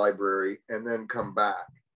at the library and then come back.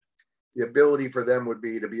 The ability for them would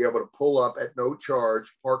be to be able to pull up at no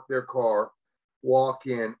charge, park their car, walk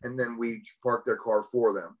in, and then we park their car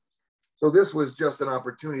for them. So this was just an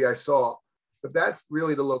opportunity I saw, but that's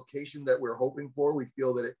really the location that we're hoping for. We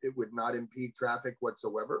feel that it would not impede traffic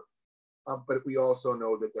whatsoever, but we also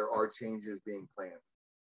know that there are changes being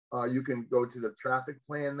planned. You can go to the traffic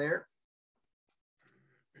plan there.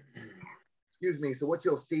 Excuse me. So what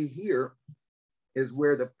you'll see here is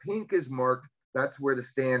where the pink is marked. That's where the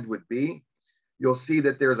stand would be. You'll see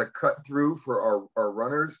that there's a cut through for our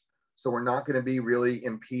runners. So we're not going to be really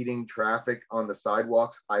impeding traffic on the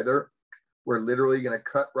sidewalks either. We're literally going to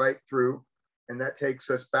cut right through. And that takes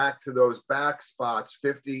us back to those back spots,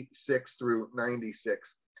 56 through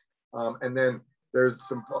 96. And then there's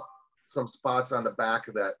some spots on the back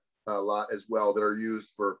of that lot as well that are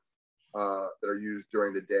used for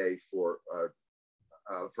during the day for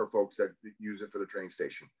folks that use it for the train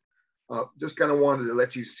station. Just kind of wanted to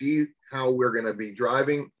let you see how we're going to be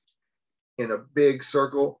driving in a big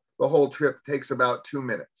circle. The whole trip takes about 2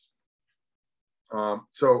 minutes.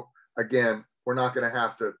 So again, we're not going to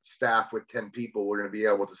have to staff with 10 people. We're going to be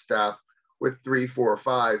able to staff with 3, 4, or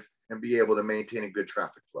 5 and be able to maintain a good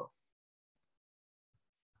traffic flow.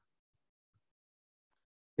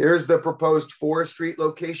 Here's the proposed Forest Street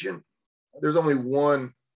location. There's only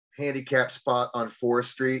one handicap spot on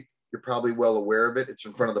Forest Street. You're probably well aware of it. It's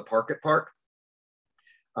in front of the Park at Park.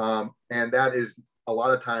 And that is a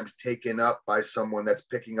lot of times taken up by someone that's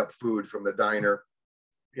picking up food from the diner,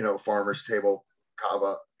 you know, Farmer's Table,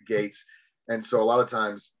 Cava, Gates. And so a lot of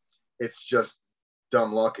times it's just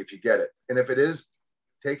dumb luck if you get it. And if it is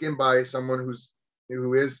taken by someone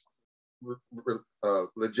who is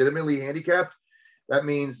legitimately handicapped, that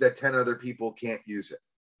means that 10 other people can't use it,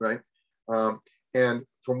 right? And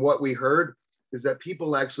from what we heard is that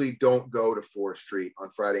people actually don't go to Forest Street on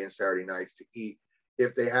Friday and Saturday nights to eat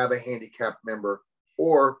if they have a handicapped member.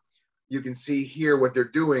 Or you can see here what they're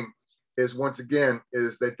doing is, once again,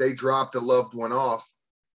 is that they dropped a loved one off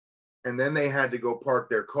and then they had to go park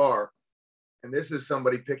their car. And this is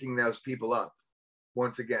somebody picking those people up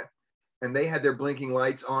once again. And they had their blinking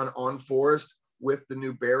lights on Forest with the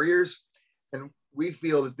new barriers. And we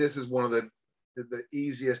feel that this is one of the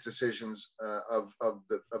easiest decisions of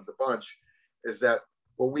the bunch, is that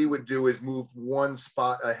what we would do is move one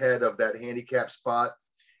spot ahead of that handicap spot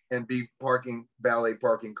and be parking valet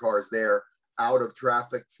parking cars there, out of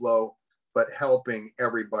traffic flow, but helping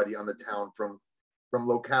everybody on the town from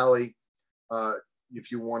locality.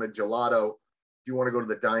 If you want a gelato, if you want to go to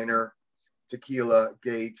the diner, Tequila,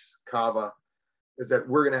 Gates, Cava, is that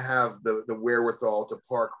we're going to have the wherewithal to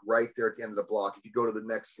park right there at the end of the block. If you go to the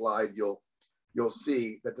next slide, you'll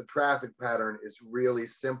see that the traffic pattern is really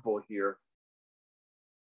simple here.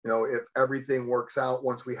 You know, if everything works out,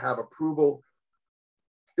 once we have approval,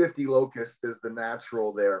 50 Locust is the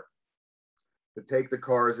natural there to take the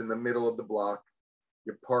cars in the middle of the block.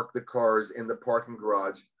 You park the cars in the parking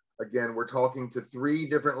garage. Again, we're talking to 3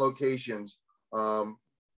 different locations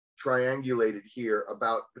triangulated here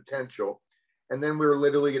about potential. And then we're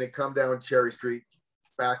literally going to come down Cherry Street,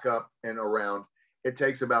 back up and around. It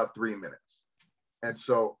takes about 3 minutes. And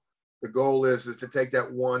so the goal is to take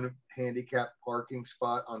that one handicap parking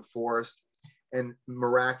spot on Forest and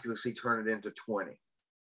miraculously turn it into 20,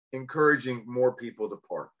 encouraging more people to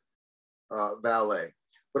park valet,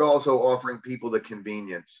 but also offering people the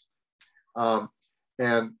convenience.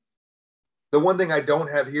 And the one thing I don't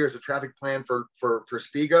have here is a traffic plan for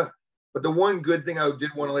Spiga. But the one good thing I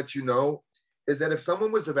did want to let you know is that if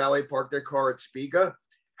someone was to valet park their car at Spiga,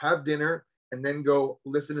 have dinner, and then go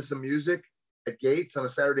listen to some music, at gates on a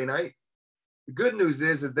Saturday night, the good news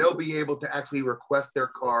is that they'll be able to actually request their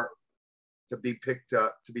car to be picked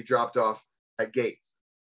up, to be dropped off at gates.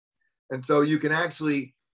 And so you can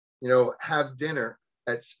actually, you know, have dinner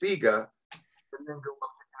at Spiga and then go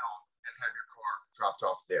up to town and have your car dropped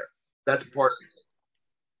off there. That's part of it.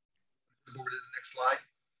 Over to the next slide.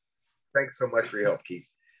 Thanks so much for your help, Keith.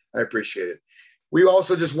 I appreciate it. We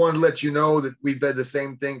also just wanted to let you know that we've done the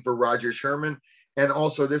same thing for Roger Sherman. And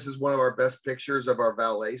also, this is one of our best pictures of our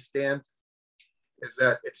valet stand, is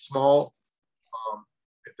that it's small.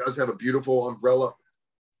 It does have a beautiful umbrella.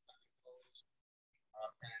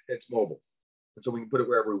 And it's mobile. And so we can put it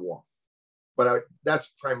wherever we want. But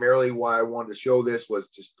that's primarily why I wanted to show this, was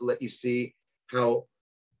just to let you see how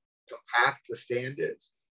compact the stand is.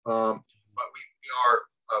 But we are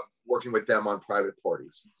working with them on private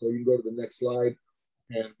parties. So you can go to the next slide,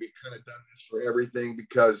 and we've kind of done this for everything,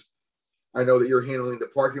 because I know that you're handling the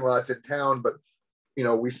parking lots in town, but you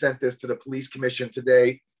know, we sent this to the police commission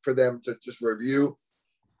today for them to just review.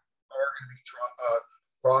 We're going to be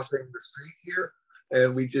crossing the street here,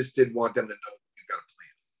 and we just did want them to know we've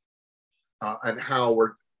got a plan and how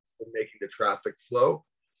we're making the traffic flow,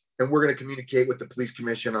 and we're going to communicate with the police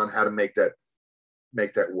commission on how to make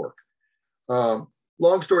that work.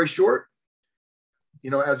 Long story short, you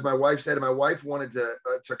know, as my wife said, and my wife wanted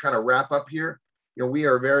to kind of wrap up here, you know, we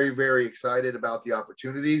are very, very excited about the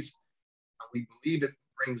opportunities. We believe it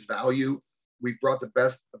brings value. We brought the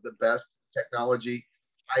best of the best technology,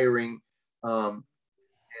 hiring, and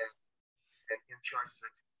insurance.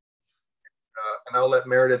 And I'll let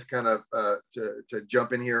Meredith kind of to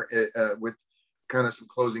jump in here with kind of some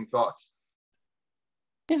closing thoughts.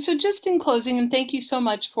 And so just in closing, and thank you so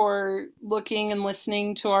much for looking and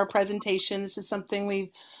listening to our presentation. This is something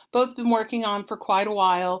we've both been working on for quite a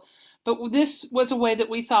while, but this was a way that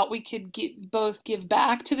we thought we could both give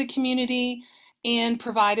back to the community and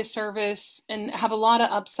provide a service and have a lot of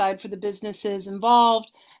upside for the businesses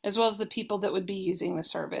involved, as well as the people that would be using the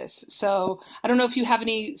service. So I don't know if you have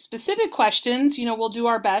any specific questions, you know, we'll do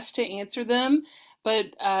our best to answer them.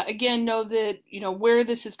 But again, know that, you know, where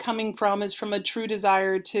this is coming from is from a true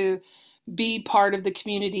desire to be part of the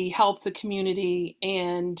community, help the community,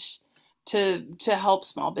 and to help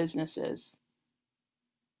small businesses.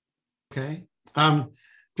 Okay.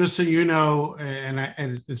 Just so you know, and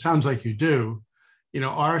it sounds like you do, you know,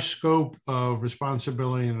 our scope of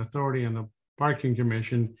responsibility and authority in the Parking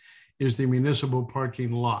Commission is the municipal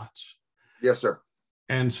parking lots. Yes, sir.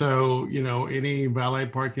 And so, you know, any valet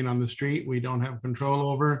parking on the street, we don't have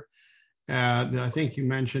control over. I think you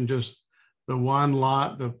mentioned just the one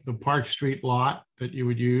lot, the Park Street lot that you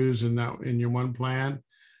would use in your one plan.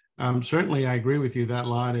 Certainly, I agree with you. That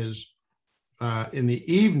lot is, in the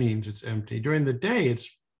evenings, it's empty. During the day, it's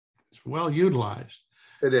well utilized.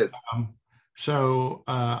 It is. So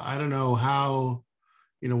I don't know how,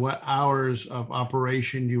 you know, what hours of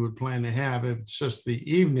operation you would plan to have. If it's just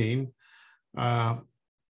the evening,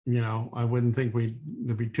 you know, I wouldn't think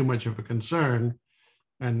there'd be too much of a concern,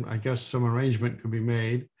 and I guess some arrangement could be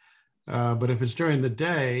made. But if it's during the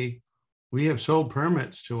day, we have sold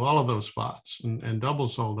permits to all of those spots and double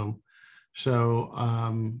sold them. So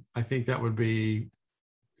I think that would be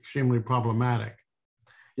extremely problematic.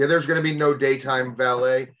 Yeah, there's going to be no daytime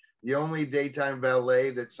valet. The only daytime valet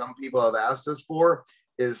that some people have asked us for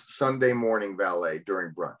is Sunday morning valet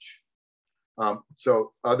during brunch.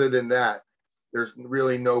 So other than that, there's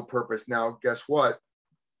really no purpose. Now, guess what?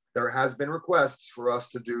 There has been requests for us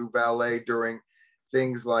to do valet during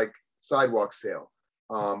things like sidewalk sale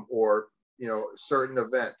or, you know, certain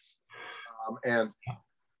events. And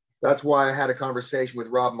that's why I had a conversation with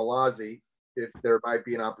Rob Malazzi, if there might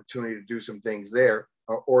be an opportunity to do some things there,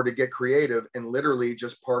 or to get creative and literally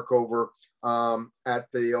just park over at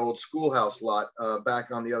the old schoolhouse lot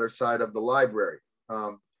back on the other side of the library.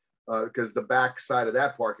 Because the back side of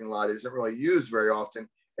that parking lot isn't really used very often,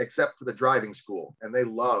 except for the driving school. And they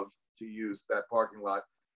love to use that parking lot.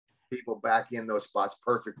 People back in those spots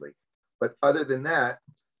perfectly. But other than that,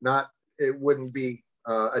 it wouldn't be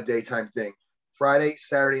a daytime thing. Friday,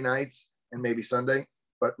 Saturday nights, and maybe Sunday.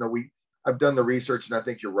 But no, I've done the research, and I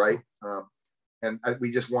think you're right.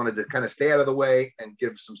 We just wanted to kind of stay out of the way and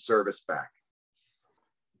give some service back.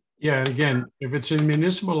 Yeah, and again, if it's in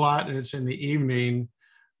municipal lot and it's in the evening,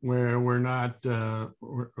 where we're not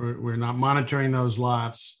monitoring those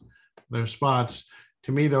lots, their spots,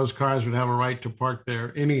 to me, those cars would have a right to park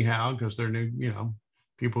there anyhow, because they're new, you know,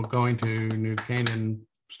 people going to New Canaan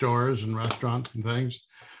stores and restaurants and things.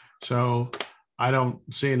 So I don't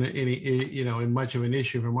see any, you know, in much of an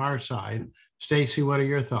issue from our side. Stacy, what are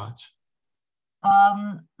your thoughts?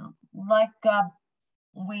 Like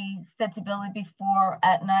we said to Billy before,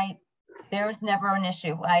 at night, there's never an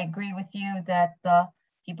issue. I agree with you that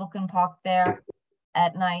people can park there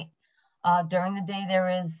at night. During the day, there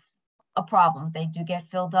is a problem. They do get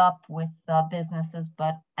filled up with businesses,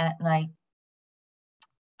 but at night,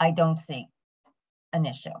 I don't see an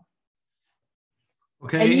issue.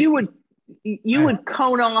 Okay. And you would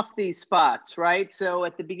cone off these spots, right? So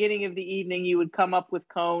at the beginning of the evening, you would come up with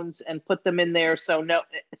cones and put them in there. So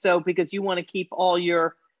because you want to keep all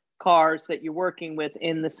your cars that you're working with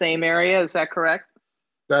in the same area. Is that correct?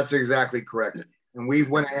 That's exactly correct. And we've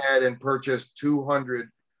went ahead and purchased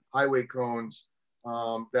 200 highway cones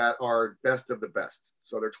that are best of the best.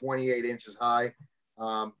 So they're 28 inches high,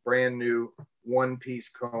 brand new one-piece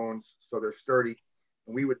cones. So they're sturdy.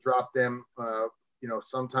 And we would drop them,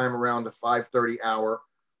 sometime around the 5:30 hour.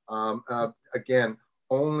 Again,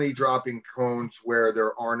 only dropping cones where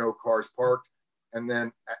there are no cars parked. And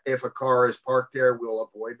then if a car is parked there, we'll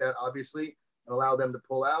avoid that, obviously, and allow them to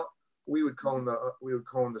pull out. We would cone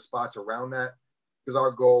the spots around that, because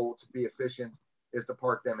our goal, to be efficient, is to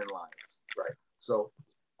park them in lines, right? So,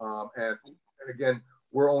 and again,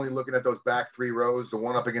 we're only looking at those back 3 rows. The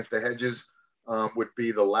one up against the hedges would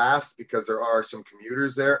be the last, because there are some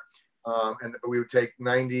commuters there. And we would take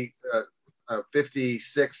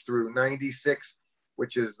 56 through 96,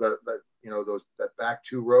 which is that back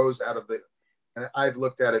 2 rows out of the. And I've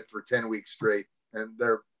looked at it for 10 weeks straight, and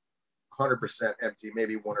they're 100% empty,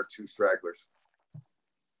 maybe 1 or 2 stragglers.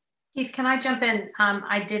 Keith, can I jump in?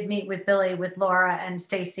 I did meet with Billy, with Laura and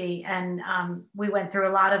Stacy, and we went through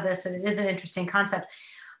a lot of this, and it is an interesting concept.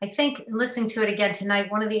 I think listening to it again tonight,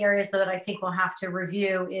 one of the areas that I think we'll have to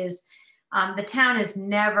review is the town has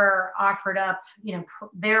never offered up,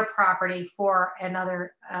 their property for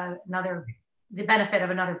the benefit of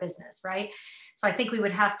another business, right? So I think we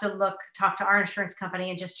would have to talk to our insurance company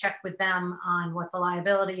and just check with them on what the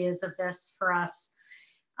liability is of this for us.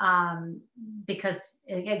 Because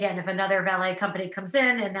again, if another valet company comes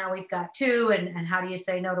in and now we've got 2, and how do you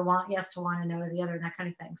say no to one, yes to one, and no to the other, and that kind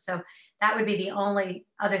of thing. So that would be the only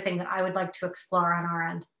other thing that I would like to explore on our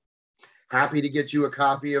end. Happy to get you a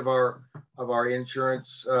copy of our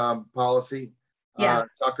insurance policy,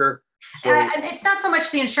 Tucker. So, and it's not so much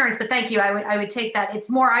the insurance, but thank you. I would take that. It's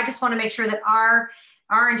more, I just want to make sure that our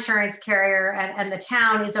insurance carrier and the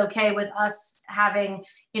town is okay with us having,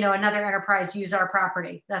 another enterprise use our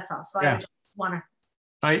property. That's all. So I would just want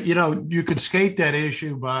to. You could skate that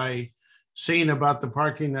issue by seeing about the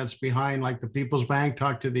parking that's behind, like the People's Bank.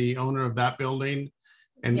 Talk to the owner of that building,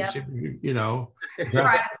 and see,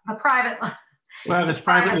 a private. Well, it's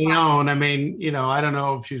privately owned. I mean, I don't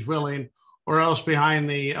know if she's willing. Or else on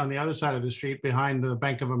the other side of the street, behind the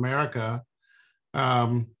Bank of America,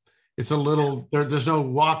 it's a little, there's no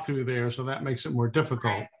walk through there, so that makes it more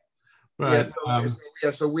difficult. But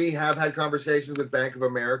so we have had conversations with Bank of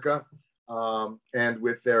America and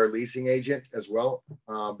with their leasing agent as well,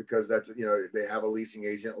 because that's, they have a leasing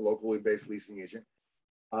agent, a locally based leasing agent.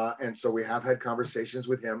 And so we have had conversations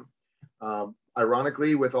with him.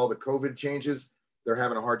 Ironically, with all the COVID changes, they're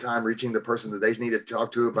having a hard time reaching the person that they need to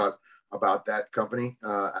talk to about that company,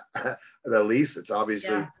 the lease. It's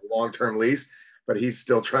obviously a long-term lease, but he's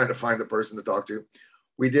still trying to find the person to talk to.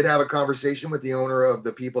 We did have a conversation with the owner of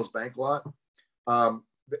the People's Bank lot.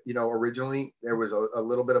 Originally there was a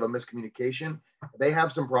little bit of a miscommunication. They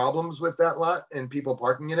have some problems with that lot and people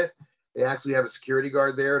parking in it. They actually have a security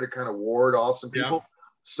guard there to kind of ward off some people. Yeah.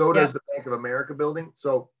 So does the Bank of America building.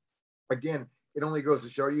 So again, it only goes to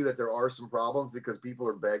show you that there are some problems because people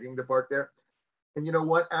are begging to park there. And you know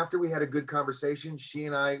what? After we had a good conversation, she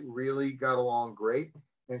and I really got along great.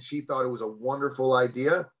 And she thought it was a wonderful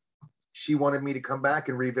idea. She wanted me to come back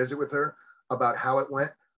and revisit with her about how it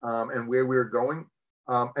went and where we were going.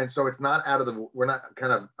 And so it's not we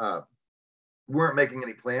weren't making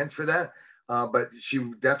any plans for that. But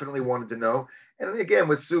she definitely wanted to know. And again,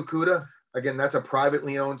 with Sue Kuda, again, that's a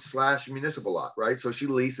privately owned / municipal lot, right? So she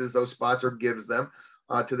leases those spots or gives them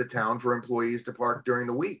to the town for employees to park during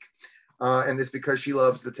the week. And it's because she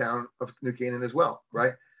loves the town of New Canaan as well,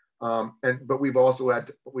 right? But we've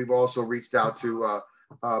also reached out to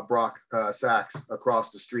Brock Sachs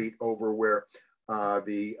across the street over where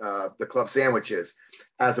the Club Sandwich is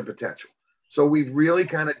as a potential. So we've really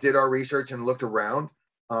kind of did our research and looked around.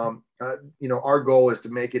 Our goal is to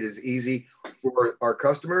make it as easy for our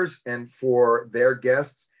customers and for their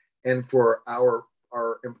guests and for our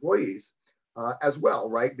employees as well,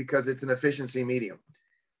 right? Because it's an efficiency medium.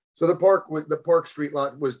 So the Park Street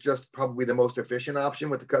lot was just probably the most efficient option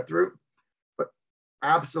with the cut through, but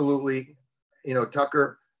absolutely,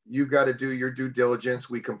 Tucker, you got to do your due diligence.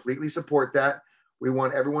 We completely support that. We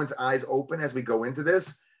want everyone's eyes open as we go into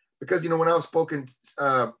this, because, you know, when I was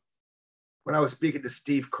speaking to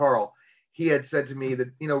Steve Carl, he had said to me that,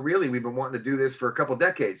 you know, really, we've been wanting to do this for a couple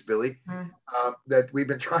decades, Billy, that we've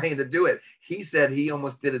been trying to do it. He said he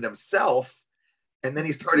almost did it himself. And then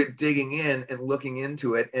he started digging in and looking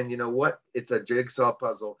into it. And you know what? It's a jigsaw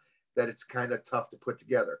puzzle that it's kind of tough to put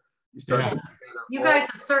together. You start. Yeah. You guys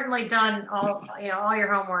have certainly done all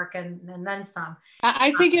your homework and then some.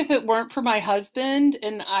 I think if it weren't for my husband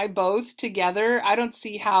and I both together, I don't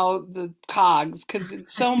see how the cogs, because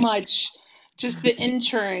it's so much, just the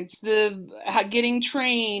insurance, the getting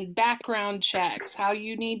trained, background checks, how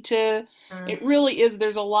you need to, it really is,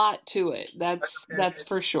 there's a lot to it. That's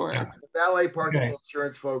for sure. Yeah. Valet parking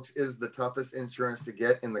insurance, folks, is the toughest insurance to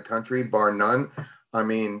get in the country, bar none. I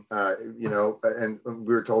mean, you know, and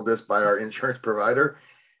we were told this by our insurance provider,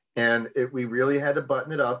 and we really had to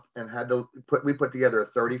button it up and we put together a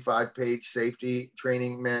 35-page safety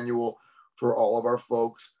training manual for all of our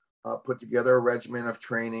folks, put together a regimen of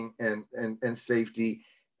training and safety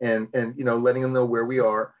and, you know, letting them know where we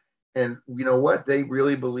are. And you know what? They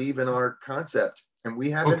really believe in our concept, and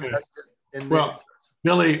we have invested in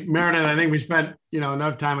Billy, Meredith, I think we spent, you know,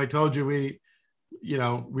 enough time. I told you we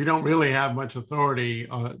don't really have much authority,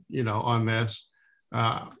 you know, on this.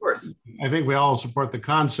 Of course. I think we all support the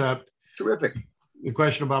concept. Terrific. The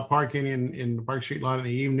question about parking in the Park Street lot in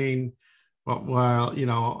the evening, well, you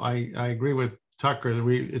know, I agree with Tucker.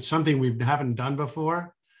 It's something we haven't done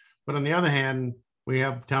before. But on the other hand, we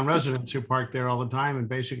have town residents who park there all the time. And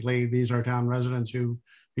basically, these are town residents who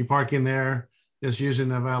be parking there just using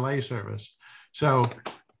the valet service. So,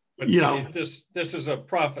 but you know, this is a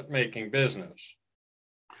profit-making business.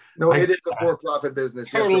 No, it is a for-profit business.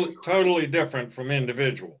 Totally different from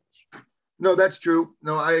individuals. No, that's true.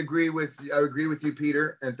 No, I agree with you,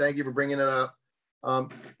 Peter, and thank you for bringing it up.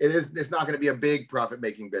 It's not going to be a big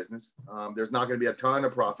profit-making business. There's not going to be a ton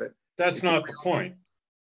of profit. That's not the point.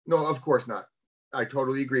 No, of course not. I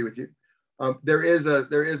totally agree with you. There is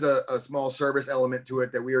a small service element to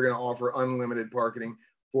it that we are going to offer unlimited parking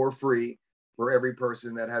for free for every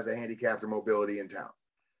person that has a handicap or mobility in town.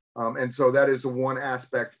 And so that is the one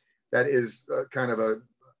aspect that is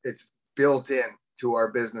it's built in to our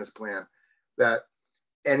business plan, that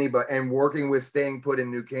anybody, and working with Staying Put in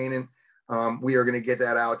New Canaan, we are going to get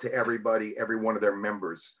that out to everybody, every one of their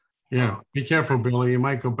members. Yeah, be careful, Billy, you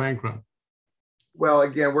might go bankrupt. Well,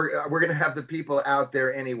 again, we're going to have the people out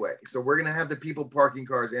there anyway. So we're going to have the people parking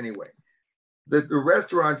cars anyway. The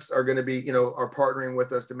restaurants are going to be, you know, are partnering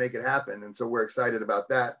with us to make it happen. And so we're excited about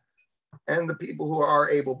that. And the people who are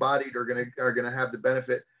able-bodied are going to have the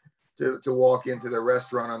benefit to walk into their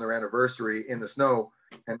restaurant on their anniversary in the snow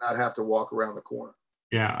and not have to walk around the corner.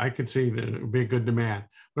 Yeah, I could see that it would be a good demand.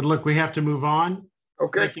 But look, we have to move on.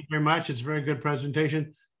 Okay. Thank you very much. It's a very good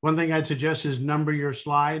presentation. One thing I'd suggest is number your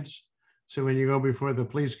slides. So when you go before the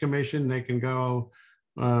police commission, they can go,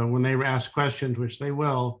 when they ask questions, which they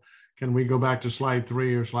will, can we go back to slide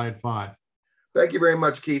 3 or slide 5? Thank you very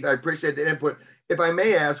much, Keith. I appreciate the input. If I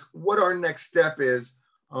may ask, what our next step is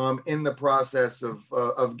in the process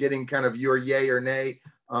of getting kind of your yay or nay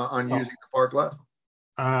on using the park lot?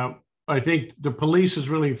 I think the police is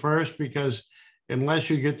really first, because unless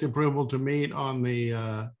you get the approval to meet on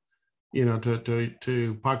the, you know,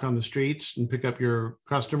 to park on the streets and pick up your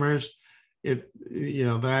customers, you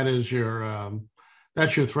know, that is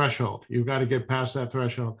that's your threshold. You've got to get past that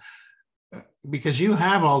threshold, because you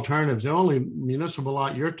have alternatives. The only municipal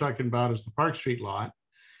lot you're talking about is the Park Street lot.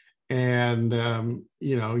 And,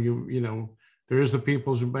 you know, there is the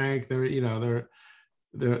People's Bank there, you know,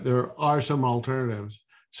 there are some alternatives.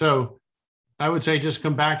 So I would say just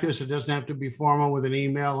come back to us. It doesn't have to be formal, with an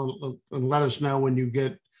email, and let us know when you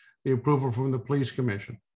get the approval from the police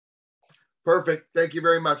commission. Perfect. Thank you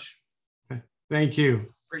very much. Thank you.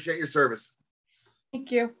 Appreciate your service. Thank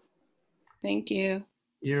you. Thank you.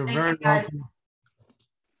 You're very welcome.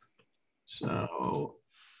 So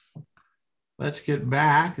let's get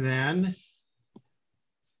back then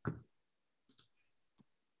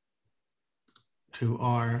to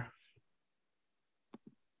our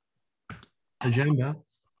agenda.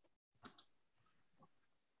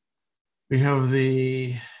 We have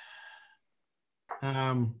the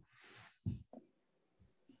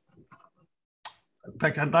in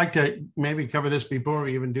fact, I'd like to maybe cover this before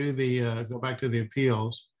we even do the go back to the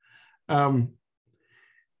appeals.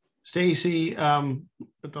 Stacy, at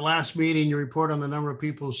the last meeting, you report on the number of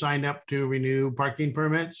people who signed up to renew parking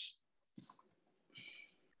permits.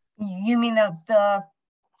 You mean the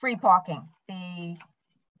free parking?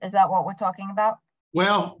 Is that what we're talking about?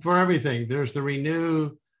 Well, for everything, there's the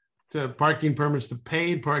renew parking permits, the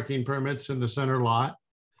paid parking permits in the center lot,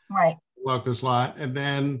 Right. Welcome lot, and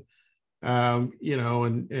then you know,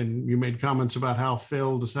 and you made comments about how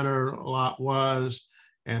filled the center lot was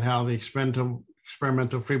and how the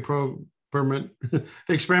experimental free permit the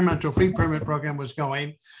experimental free permit program was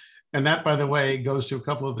going. And that, by the way, goes to a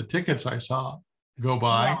couple of the tickets I saw go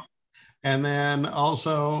by. Yeah. And then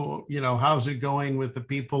also, you know, how's it going with the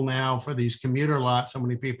people now for these commuter lots? How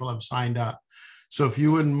many people have signed up? So if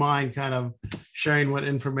you wouldn't mind kind of sharing what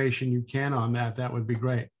information you can on that, that would be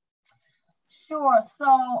great. Sure.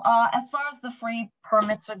 So as far as the free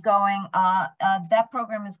permits are going, that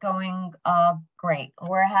program is going great.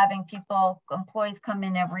 We're having employees come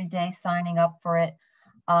in every day signing up for it.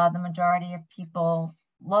 The majority of people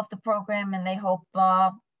love the program and they hope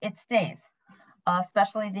it stays,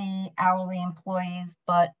 especially the hourly employees.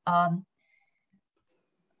 But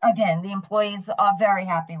again, the employees are very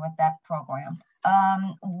happy with that program.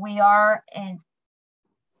 We are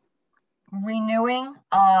renewing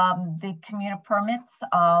the commuter permits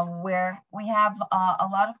where we have a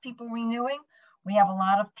lot of people renewing. We have a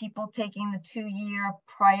lot of people taking the 2-year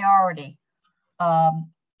priority So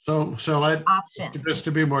option. just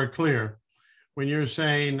to be more clear, when you're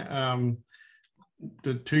saying the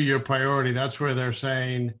 2-year priority, that's where they're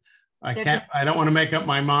saying, I don't want to make up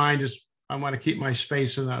my mind, just I want to keep my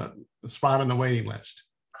space in the spot on the waiting list.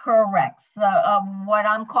 Correct. So what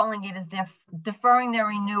I'm calling it is they're deferring their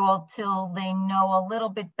renewal till they know a little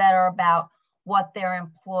bit better about what their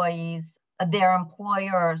employers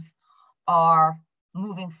are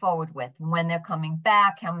moving forward with, when they're coming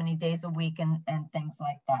back, how many days a week, and things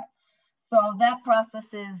like that. So that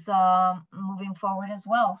process is moving forward as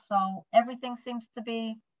well. So everything seems to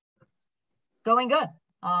be going good.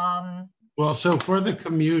 Well, so for the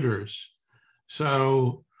commuters,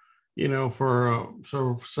 so, you know,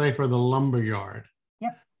 say for the lumberyard,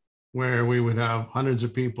 yep, where we would have hundreds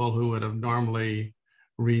of people who would have normally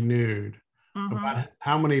renewed, about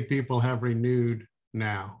how many people have renewed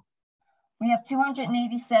now? We have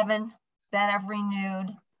 287 that have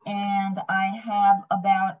renewed, and I have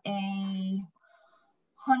about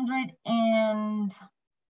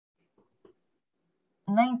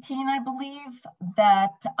 119, I believe,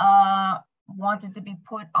 that wanted to be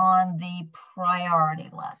put on the priority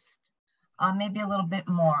list. Maybe a little bit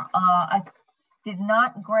more. I did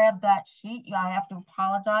not grab that sheet. I have to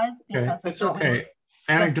apologize because okay, that's okay.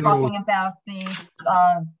 Anecdotal. Talking about the.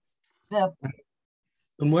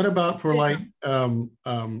 And what about for like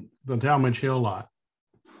the Talmadge Hill lot?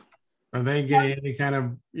 Are they getting any kind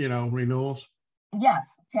of, you know, renewals? Yes,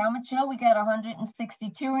 Talmadge Hill, we got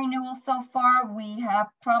 162 renewals so far. We have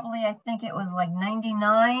probably, I think it was like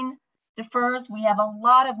 99 defers. We have a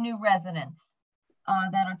lot of new residents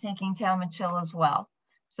that are taking Talmadge Hill as well.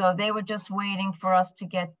 So they were just waiting for us to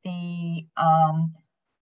get the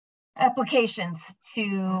applications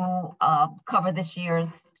to cover this year's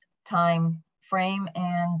time frame,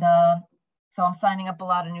 and so I'm signing up a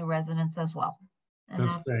lot of new residents as well. And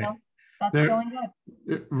that's great. That's going good.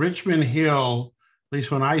 Richmond Hill, at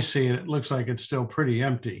least when I see it, it looks like it's still pretty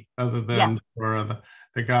empty, other than for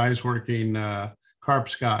the guys working carp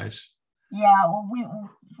skies. Yeah, well,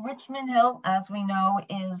 Richmond Hill, as we know,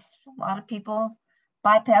 is a lot of people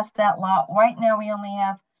bypass that lot. Right now, we only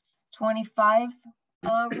have 25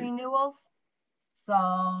 renewals. So,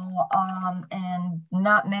 and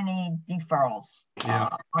not many deferrals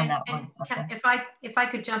on that one. Okay. If I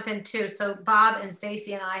could jump in too. So Bob and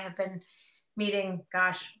Stacy and I have been meeting,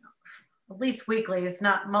 gosh, at least weekly, if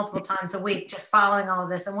not multiple times a week, just following all of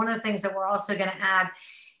this. And one of the things that we're also going to add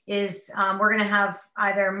is we're going to have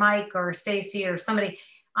either Mike or Stacy or somebody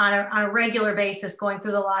on a regular basis going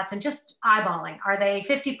through the lots and just eyeballing. Are they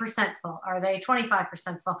 50% full? Are they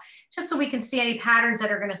 25% full? Just so we can see any patterns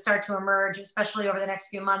that are going to start to emerge, especially over the next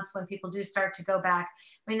few months when people do start to go back.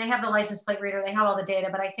 I mean, they have the license plate reader, they have all the data,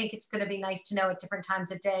 but I think it's going to be nice to know at different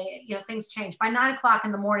times of day. You know, things change. By 9 o'clock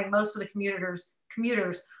in the morning, most of the commuters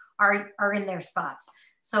are in their spots.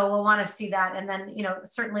 So we'll want to see that. And then, you know,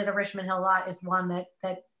 certainly the Richmond Hill lot is one that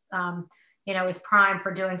you know, is prime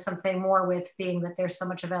for doing something more with, being that there's so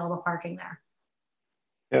much available parking there.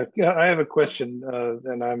 Yeah, I have a question,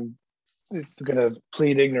 and I'm going to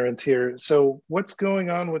plead ignorance here. So what's going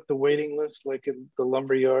on with the waiting list, like in the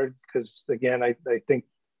lumberyard? Because again, I think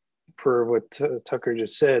per what Tucker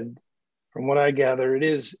just said, from what I gather, it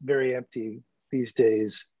is very empty these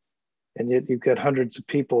days, and yet you've got hundreds of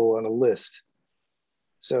people on a list.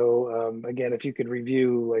 So again, if you could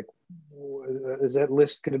review, like, is that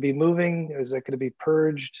list going to be moving? Is that going to be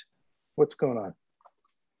purged? What's going on?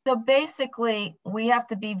 So basically, we have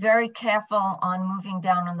to be very careful on moving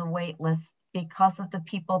down on the wait list because of the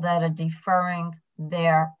people that are deferring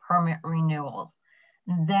their permit renewals.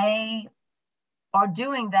 They are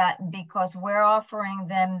doing that because we're offering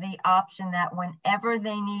them the option that whenever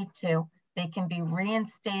they need to, they can be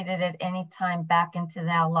reinstated at any time back into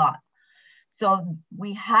their lot. So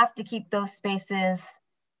we have to keep those spaces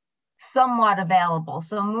somewhat available.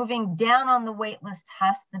 So moving down on the wait list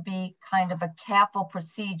has to be kind of a careful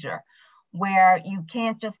procedure where you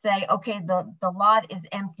can't just say, okay, the lot is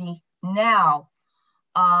empty now,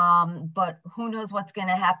 but who knows what's going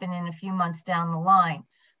to happen in a few months down the line.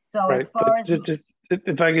 So right. As far as just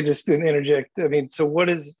if I could just interject, I mean, so what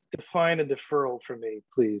is, define a deferral for me,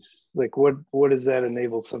 please? Like what does that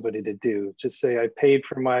enable somebody to do? Just say I paid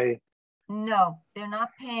for my. No, they're not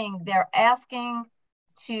paying. They're asking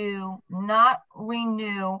to not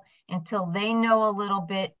renew until they know a little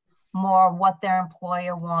bit more what their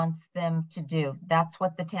employer wants them to do. That's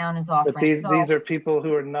what the town is offering. But these are people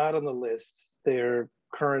who are not on the list. They're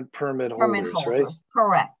current permit holders, right?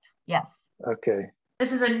 Correct. Yes. Okay.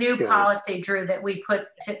 This is a new policy, Drew, that we put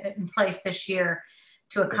in place this year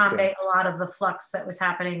to accommodate a lot of the flux that was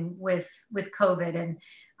happening with COVID, and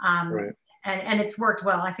right. and it's worked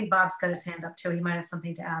well. I think Bob's got his hand up too. He might have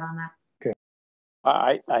something to add on that. Okay.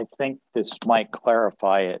 I think this might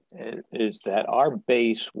clarify it, is that our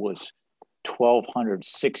base was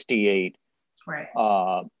 1,268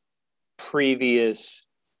 right. Previous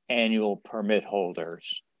annual permit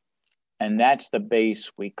holders. And that's the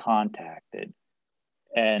base we contacted.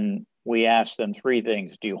 And we asked them three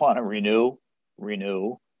things. Do you want to renew?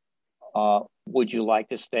 Renew. Would you like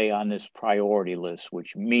to stay on this priority list,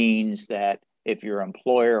 which means that if your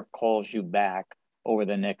employer calls you back over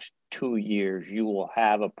the next 2 years, you will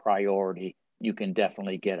have a priority. You can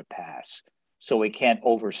definitely get a pass. So we can't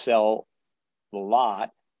oversell the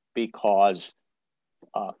lot because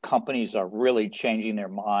companies are really changing their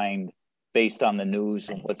mind based on the news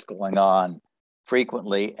and what's going on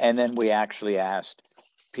frequently. And then we actually asked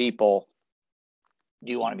people,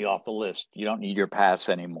 do you want to be off the list? You don't need your pass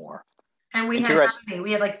anymore. And we had how many?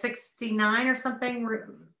 We had like 69 or something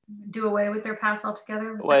do away with their pass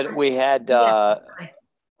altogether. Well, right? We had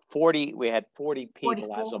 40. We had 40 people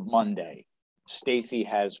 44. As of Monday. Stacy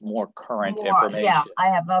has more current information. Yeah, I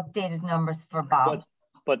have updated numbers for Bob.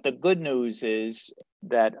 But the good news is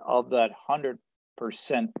that of that 100%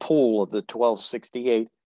 pool of the 1,268,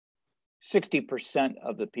 60%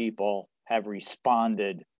 of the people have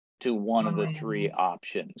responded to one of the three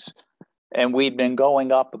options. And we've been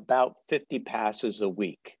going up about 50 passes a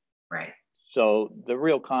week. Right. So the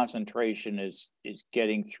real concentration is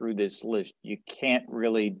getting through this list. You can't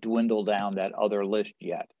really dwindle down that other list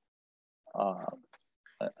yet.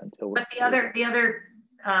 Until but the other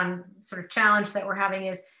sort of challenge that we're having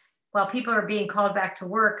is, while people are being called back to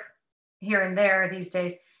work here and there these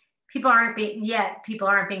days, people aren't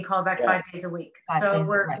being called back 5 days a week. So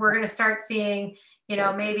we're going to start seeing,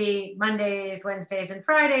 maybe Mondays, Wednesdays, and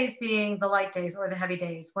Fridays being the light days or the heavy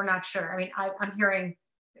days. We're not sure. I mean, I'm hearing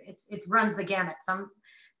it runs the gamut.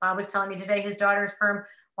 Bob was telling me today his daughter's firm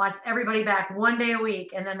wants everybody back 1 day a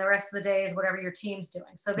week, and then the rest of the day is whatever your team's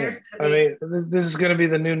doing. So there's this is going to be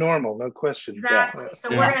the new normal, no question. Exactly. So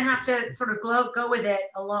we're going to have to sort of go with it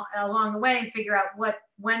along the way and figure out what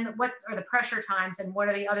are the pressure times and what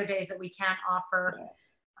are the other days that we can't offer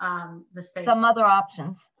the space. Some other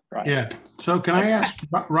options. Right. Yeah. So can I ask,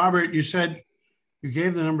 Robert, you said you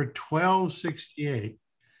gave the number 1,268.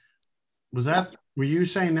 Were you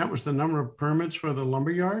saying that was the number of permits for the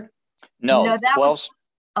lumberyard? No, that 12.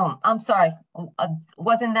 I'm sorry.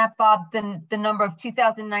 Wasn't that, Bob, the number of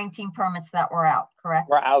 2019 permits that were out, correct?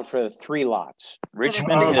 We're out for 3 lots,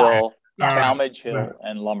 Richmond Hill, Talmadge Hill,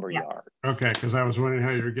 and Lumberyard. Okay, because I was wondering how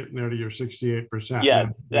you were getting there to your 68%. Yeah,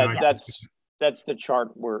 that's the chart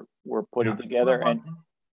we're putting together.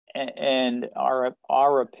 And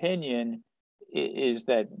our opinion is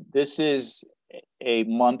that this is a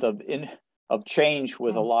month of change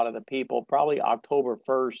with a lot of the people. Probably October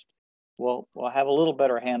 1st, we'll have a little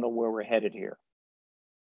better handle where we're headed here.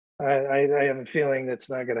 I have a feeling that's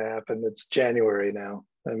not going to happen. It's January now.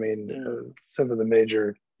 I mean, some of the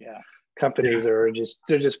major companies are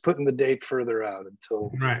just putting the date further out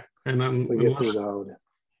until and we get through the holiday.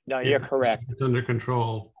 No, you're correct. It's under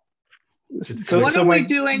control. So what are we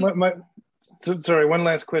doing? Sorry, one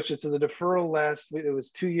last question. So the deferral it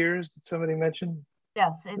was 2 years that somebody mentioned?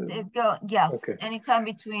 Yes, yes. Okay. Anytime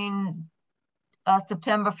between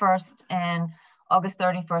September 1st and August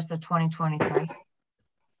 31st of 2023.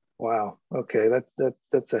 Wow. Okay,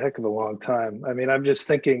 that's a heck of a long time. I mean, I'm just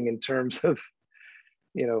thinking in terms of,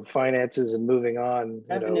 finances and moving on.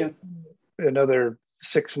 Another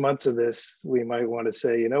 6 months of this, we might want to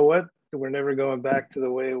say, you know what? we're never going back to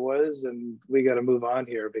the way it was, and we got to move on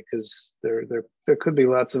here because there could be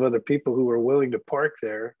lots of other people who are willing to park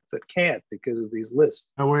there that can't because of these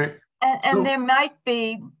lists. And there might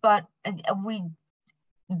be, but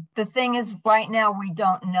the thing is, right now we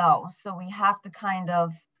don't know, so we have to kind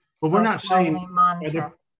of. Well, we're not saying.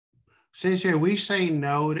 Monitor. Stacey, are we saying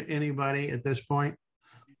no to anybody at this point?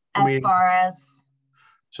 As far as.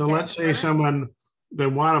 So let's say someone they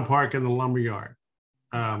want to park in the lumberyard,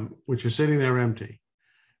 which is sitting there empty.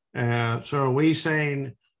 So are we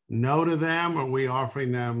saying no to them? Are we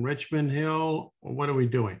offering them Richmond Hill? Or what are we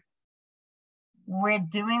doing? We're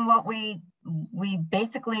doing what we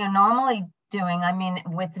basically are normally doing. I mean,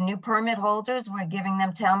 with new permit holders, we're giving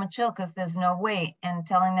them Talmadge Hill because there's no wait, and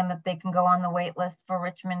telling them that they can go on the wait list for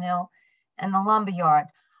Richmond Hill and the lumberyard.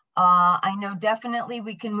 I know definitely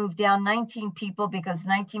we can move down 19 people because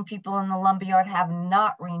 19 people in the lumberyard have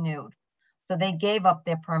not renewed. So they gave up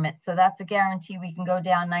their permit. So that's a guarantee we can go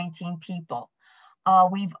down 19 people.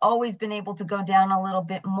 We've always been able to go down a little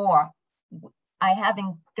bit more. I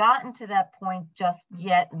haven't gotten to that point just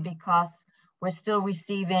yet because we're still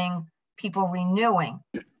receiving people renewing.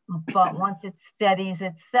 But once it steadies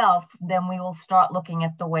itself, then we will start looking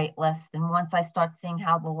at the wait list. And once I start seeing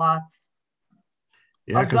how the lots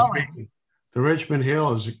yeah, because the Richmond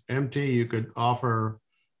Hill is empty. You could offer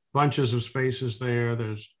bunches of spaces there.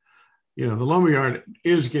 There's, the lumberyard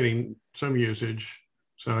is getting some usage.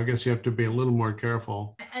 So I guess you have to be a little more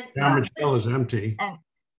careful. Talmadge Hill is empty. And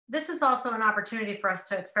this is also an opportunity for us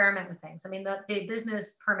to experiment with things. I mean, the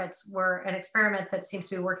business permits were an experiment that seems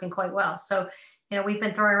to be working quite well. So, we've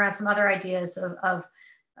been throwing around some other ideas of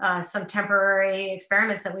some temporary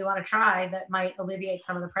experiments that we want to try that might alleviate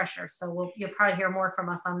some of the pressure. So you'll probably hear more from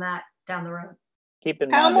us on that down the road. Keep in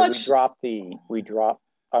mind that we dropped,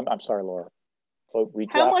 I'm sorry, Laura, but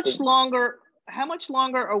how much longer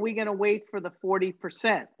are we going to wait for the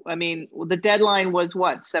 40%? I mean, the deadline was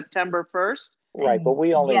what, September 1st? Right, but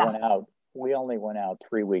we only went out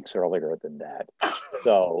 3 weeks earlier than that.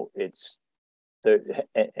 So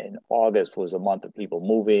and August was a month of people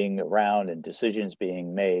moving around and decisions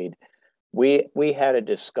being made. We had a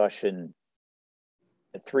discussion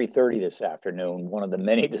at 3:30 this afternoon, one of the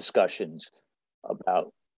many discussions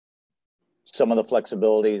about some of the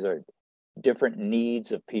flexibilities or different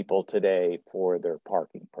needs of people today for their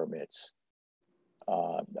parking permits.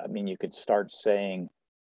 I mean, you could start saying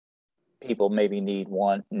people maybe need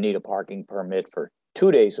a parking permit for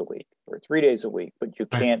 2 days a week or 3 days a week, but you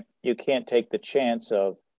can't take the chance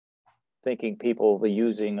of thinking people will be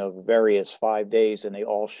using of various 5 days and they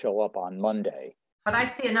all show up on Monday. But I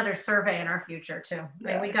see another survey in our future too. I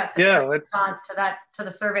mean, we got such a response to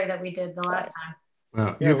the survey that we did the last time.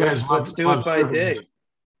 Well, you guys let's do it by day.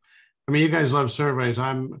 I mean, you guys love surveys.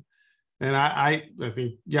 I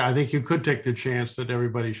think you could take the chance that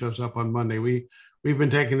everybody shows up on Monday. We've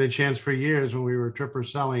been taking the chance for years when we were tripper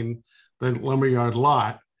selling the lumberyard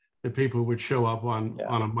lot that people would show up on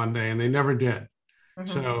a Monday, and they never did. Mm-hmm.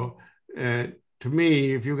 So to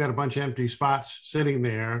me, if you've got a bunch of empty spots sitting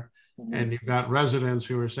there and you've got residents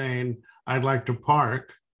who are saying, I'd like to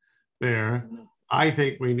park there, I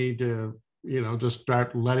think we need to, just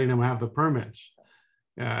start letting them have the permits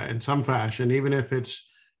in some fashion, even if it's,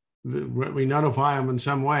 we notify them in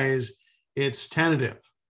some ways, it's tentative,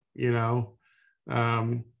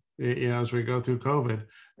 as we go through COVID,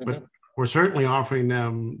 but we're certainly offering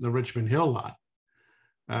them the Richmond Hill lot.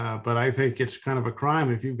 But I think it's kind of a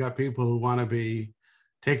crime if you've got people who want to be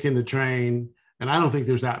taking the train, and I don't think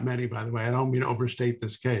there's that many, by the way, I don't mean to overstate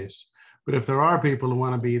this case, but if there are people who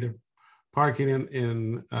want to be either parking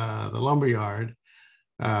in the lumberyard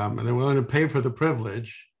and they're willing to pay for the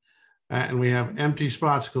privilege, and we have empty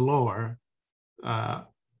spots galore, I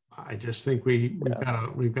just think we've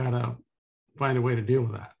got to find a way to deal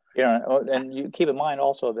with that. And you keep in mind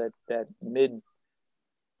also that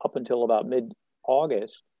up until about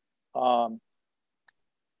mid-August,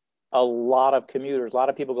 a lot of commuters, a lot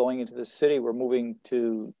of people going into the city were moving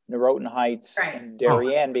to Norotan Heights and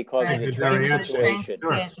Darien because of the train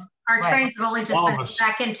situation. Our trains have only just been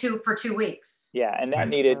back in for 2 weeks. Yeah, and that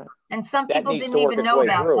needed. And some people didn't even know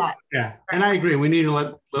about that. Yeah, and I agree. We need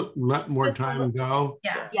to let more time go.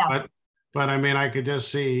 Yeah. But I mean, I could just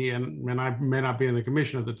see, and I may not be in the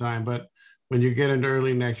commission at the time, but when you get into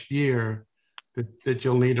early next year, that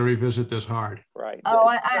you'll need to revisit this hard. Right. Oh,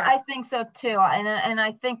 I think so too. And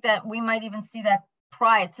I think that we might even see that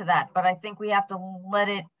prior to that, but I think we have to let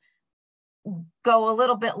it go a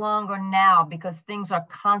little bit longer now because things are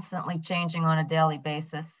constantly changing on a daily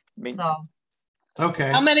basis.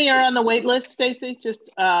 Okay. How many are on the wait list, Stacey? Just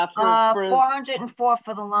for 404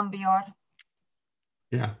 for the lumberyard.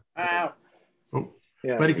 Yeah. Wow. Oh,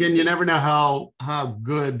 Yeah. but again, you never know how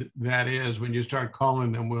good that is when you start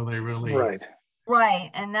calling them. Will they really? Right.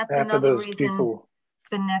 Right, and that's Half of another those reason people.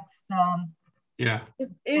 the next, Yeah.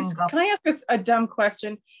 Can I ask us a dumb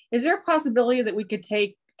question? Is there a possibility that we could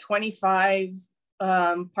take 25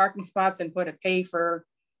 parking spots and put a pay for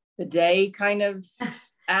the day kind of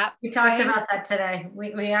app? We talked thing? about that today.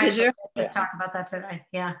 We actually just talked about that today.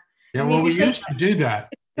 Yeah. Yeah. I mean, Well, we because used to do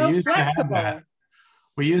that. So We used to have flexible. that.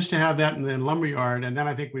 We used to have that in the lumberyard, and then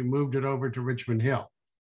I think we moved it over to Richmond Hill.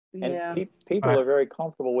 And Yeah. people are very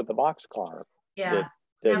comfortable with the box car. Yeah.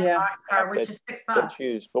 that- Yeah, box car, which is $6. That's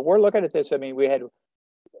used. But we're looking at this. I mean, a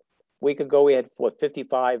week ago, we had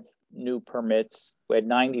 55 new permits. We had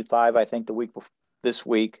 95, I think, this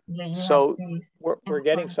week. yeah, you So have these we're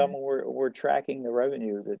getting front some, of and we're tracking the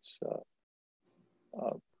revenue that's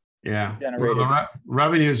Yeah. generated. Well, the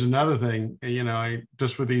revenue is another thing. You know,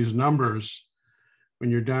 just with these numbers, when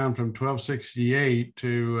you're down from 1268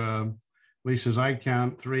 to, at least as I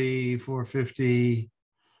count, 450,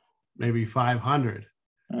 maybe 500.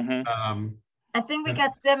 I think we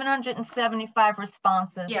got 775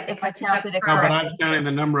 responses. Yeah, if I because you got counted it No, but correctly. I'm counting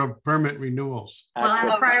the number of permit renewals. Well, on the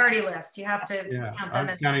Actually, priority list, you have to Yeah, count them I'm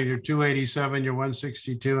as. counting your 287, your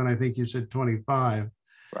 162, and I think you said 25.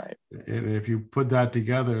 right. And if you put that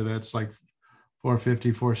together, that's like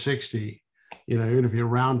 450, 460. You know, even if you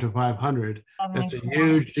round to 500, that's a 74.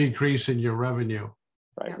 huge decrease in your revenue.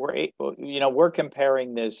 Right. Yeah. We're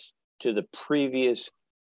comparing this to the previous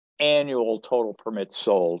annual total permits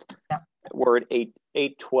sold. Yeah. We're at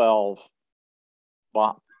 812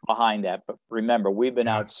 behind that. But remember, we've been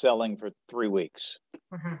out selling for 3 weeks.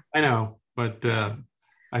 I know, but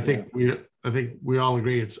I think we all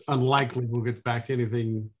agree it's unlikely we'll get back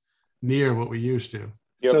anything near what we used to.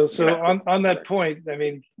 Yep. So on that point, I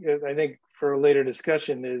mean, I think for a later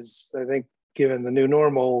discussion is, I think given the new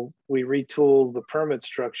normal, we retool the permit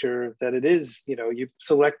structure that it is, you know, you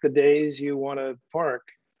select the days you want to park.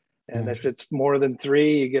 And if it's more than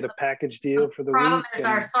 3, you get a package deal for the Problem week. is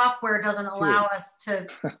our software doesn't allow us to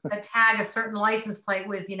tag a certain license plate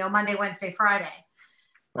with, you know, Monday, Wednesday, Friday.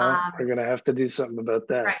 Well, we're going to have to do something about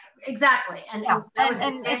that. Right, exactly. And Yeah, that was the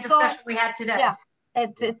and same it's all- discussion we had today. Yeah,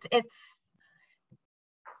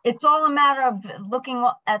 it's all a matter of looking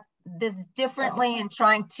at this differently and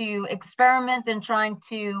trying to experiment and trying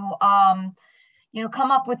to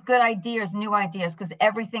come up with good ideas, new ideas, because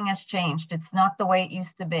everything has changed. It's not the way it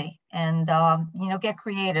used to be. And get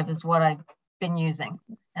creative is what I've been using.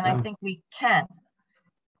 And I think we can.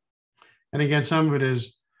 And again, some of it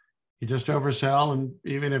is you just oversell, and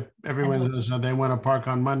even if everyone says they want to park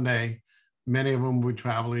on Monday, many of them will be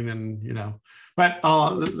traveling, and but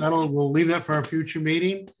we'll leave that for a future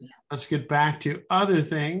meeting. Let's get back to other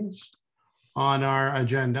things on our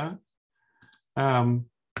agenda. So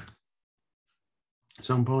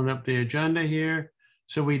I'm pulling up the agenda here.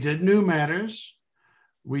 So we did new matters.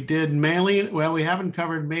 We did mailing. Well, we haven't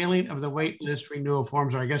covered mailing of the wait list renewal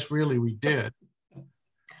forms. Or I guess really we did.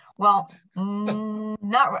 Well,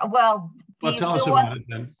 not well. Well, tell us about it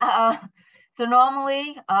then. So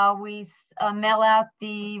normally we mail out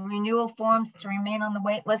the renewal forms to remain on the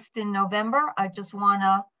wait list in November. I just want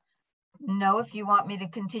to know if you want me to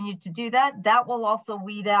continue to do that. That will also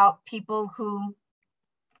weed out people who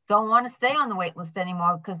don't want to stay on the wait list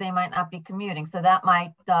anymore because they might not be commuting. So that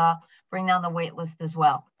might bring down the wait list as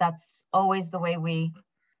well. That's always the way we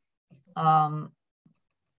kind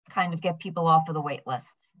of get people off of the wait list.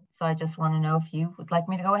 So I just want to know if you would like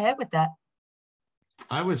me to go ahead with that.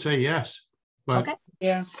 I would say yes. But okay.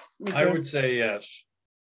 Yeah. I would say yes.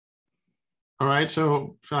 All right.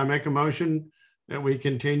 So I make a motion that we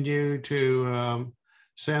continue to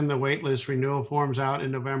send the waitlist renewal forms out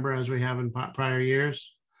in November as we have in prior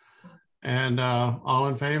years? And all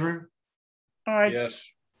in favor? All right. Yes.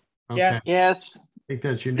 Okay. Yes. I think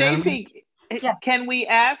that's unanimous. Stacy, can we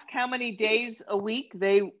ask how many days a week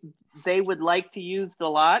they would like to use the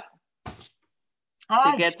lot?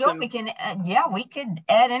 We can, we could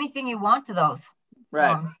add anything you want to those.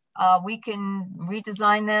 Right. We can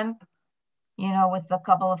redesign them, with a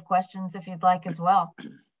couple of questions if you'd like as well.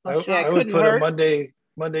 So I would put a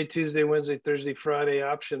Monday, Tuesday, Wednesday, Thursday, Friday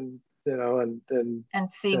option, and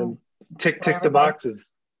see and tick the boxes.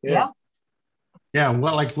 Yeah.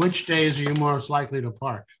 Well, like which days are you most likely to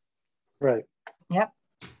park? Right. Yep.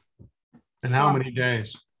 And how many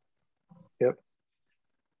days? Yep.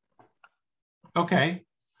 Okay.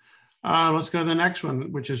 Let's go to the next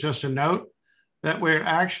one, which is just a note that we're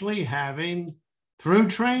actually having through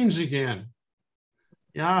trains again.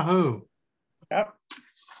 Yahoo. Yep.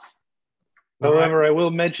 However, I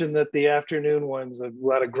will mention that the afternoon ones, a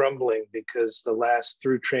lot of grumbling because the last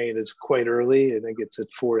through train is quite early. I think it's at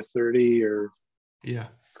 4:30 or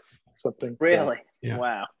something. Really? So, yeah.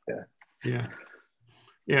 Wow. Yeah.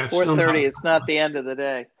 It's 4:30. It's not the end of the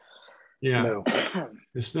day. Yeah. No.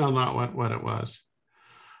 It's still not what it was.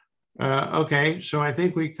 Okay, so I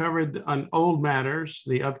think we covered on old matters,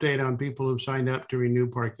 the update on people who've signed up to renew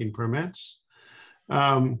parking permits.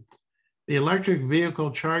 The electric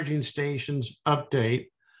vehicle charging stations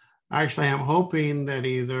update. Actually, I'm hoping that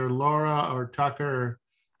either Laura or Tucker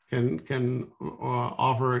can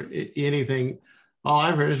offer anything. All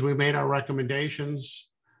I've heard is we made our recommendations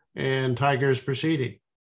and Tiger is proceeding.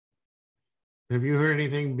 Have you heard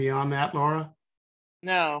anything beyond that, Laura?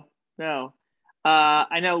 No.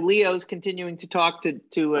 I know Leo's continuing to talk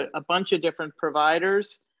to a bunch of different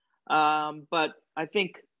providers, but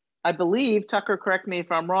I believe, Tucker, correct me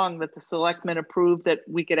if I'm wrong, that the selectmen approved that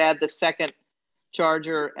we could add the second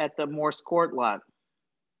charger at the Morse Court lot.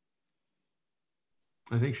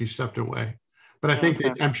 I think she stepped away, but I think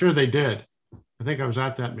I'm sure they did. I think I was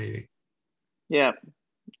at that meeting. Yeah.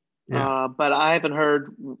 But I haven't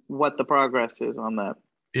heard what the progress is on that.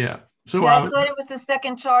 Yeah. So I thought it was the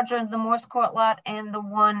second charger in the Morse Court lot and the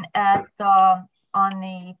one at on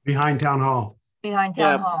the behind Town Hall. Behind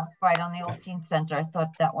Town Hall, right on the old teen center. I thought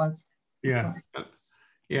that was. Yeah.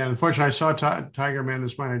 Unfortunately, I saw Tiger Man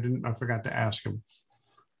this morning. I forgot to ask him.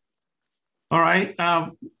 All right.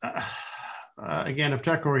 Again, if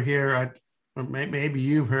Tucker were here, maybe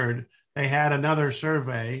you've heard they had another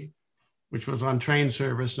survey, which was on train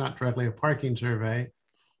service, not directly a parking survey.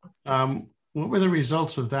 What were the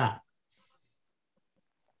results of that?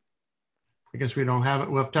 I guess we don't have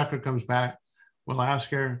it. Well, if Tucker comes back, we'll ask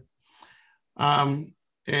her. And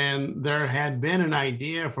there had been an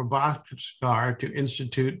idea for Boxcar to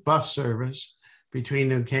institute bus service between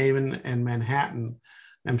New Haven and Manhattan.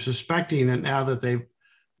 I'm suspecting that now that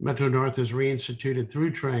Metro North has reinstituted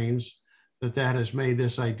through trains, that has made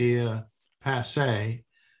this idea passé,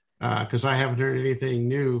 because I haven't heard anything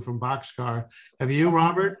new from Boxcar. Have you,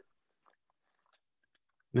 Robert?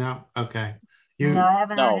 No? Okay. No, I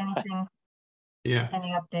haven't heard anything. Yeah.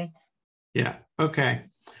 Any updates? Yeah. Okay.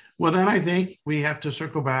 Well, then I think we have to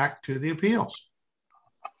circle back to the appeals.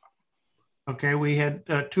 Okay. We had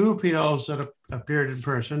 2 appeals that appeared in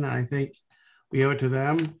person. And I think we owe it to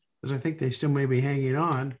them, because I think they still may be hanging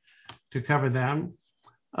on, to cover them.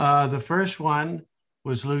 The first one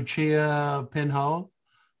was Lucia Pinho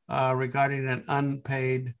regarding an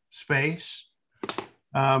unpaid space.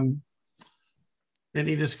 Any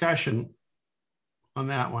discussion on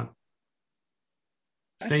that one?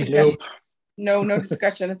 Nope. No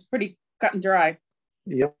discussion. It's pretty cut and dry.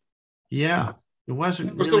 Yep. Yeah, it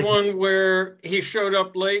wasn't. It was really the one where he showed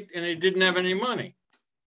up late and he didn't have any money.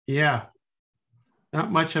 Yeah,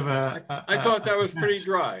 not much of a. I thought that was pretty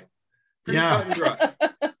dry. Pretty cut and dry.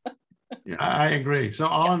 Yeah, I agree. So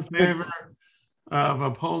all in favor of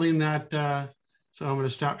upholding that? So I'm going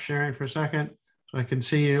to stop sharing for a second so I can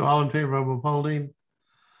see you. All in favor of upholding?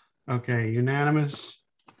 Okay, unanimous.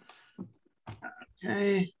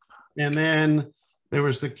 Okay, and then there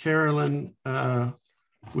was the Carolyn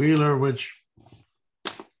Wheeler, which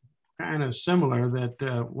kind of similar,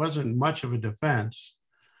 that wasn't much of a defense.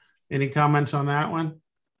 Any comments on that one?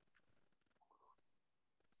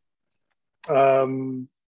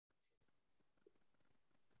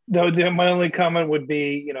 No, my only comment would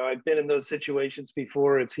be, I've been in those situations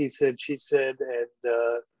before. It's he said, she said, and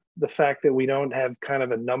the fact that we don't have kind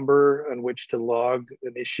of a number on which to log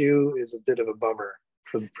an issue is a bit of a bummer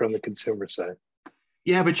from the consumer side.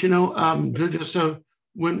 Yeah, but just so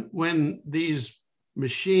when these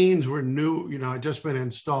machines were new, had just been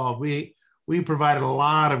installed, we provided a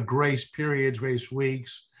lot of grace periods, grace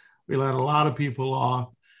weeks. We let a lot of people off.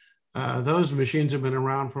 Those machines have been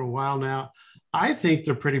around for a while now. I think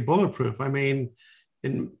they're pretty bulletproof. I mean,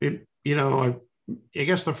 I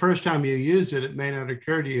guess the first time you use it, it may not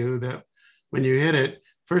occur to you that when you hit it,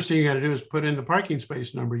 first thing you got to do is put in the parking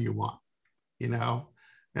space number you want, and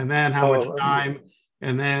then how much time,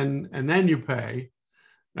 and then you pay.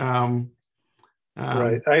 Right.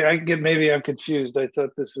 Maybe I'm confused. I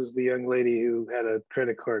thought this was the young lady who had a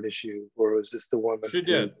credit card issue, or was this the woman? She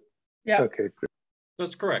did. Yeah. Okay.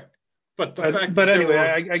 That's correct. But the fact. But anyway,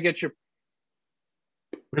 I get your.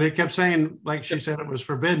 But it kept saying, like she said, it was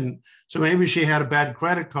forbidden. So maybe she had a bad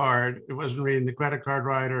credit card. It wasn't reading the credit card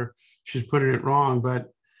right, or she's putting it wrong.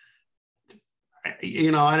 But, I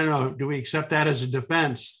don't know. Do we accept that as a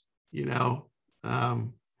defense? The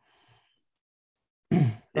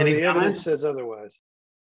evidence says otherwise.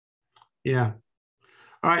 Yeah.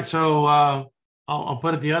 All right. So I'll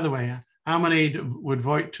put it the other way. How many would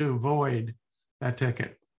vote to void that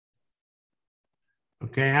ticket?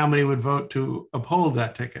 Okay, how many would vote to uphold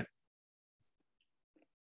that ticket?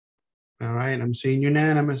 All right, I'm seeing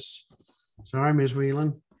unanimous. Sorry, Ms.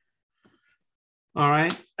 Whelan. All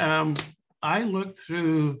right, I looked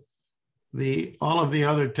through all of the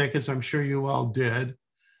other tickets. I'm sure you all did.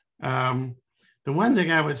 The one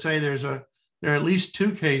thing I would say, there are at least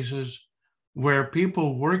 2 cases where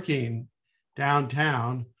people working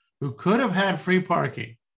downtown who could have had free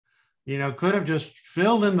parking, could have just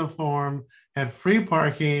filled in the form, had free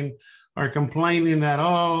parking, are complaining that,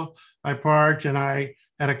 oh, I parked and I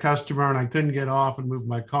had a customer and I couldn't get off and move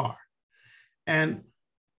my car. And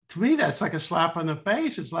to me, that's like a slap on the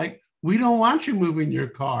face. It's like, we don't want you moving your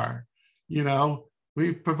car.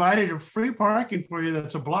 We've provided a free parking for you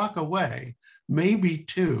that's a block away, maybe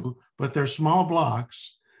 2, but they're small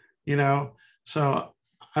blocks, So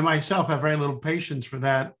I myself have very little patience for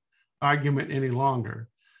that argument any longer.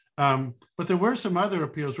 But there were some other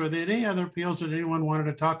appeals. Were there any other appeals that anyone wanted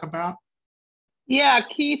to talk about? Yeah,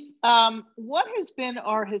 Keith, what has been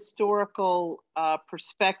our historical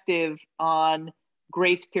perspective on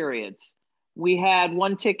grace periods? We had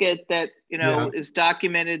one ticket that, is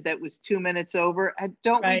documented that was 2 minutes over.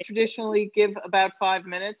 Don't we traditionally give about 5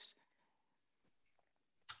 minutes?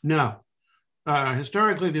 No.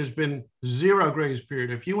 Historically, there's been 0 grace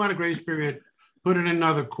period. If you want a grace period, put it in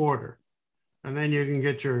another quarter, and then you can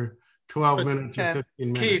get your 12 minutes or 15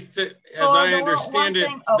 minutes. Keith, as I understand it,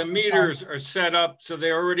 the meters are set up so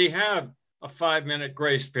they already have a 5-minute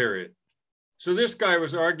grace period. So this guy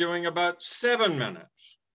was arguing about 7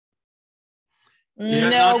 minutes. Is that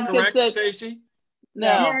not correct, Stacy?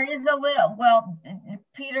 No. There is a little, well,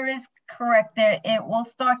 Peter is correct there. It will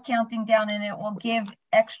start counting down and it will give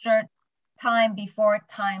extra time before it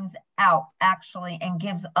times out, actually, and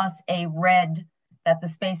gives us a red that the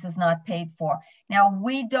space is not paid for. Now,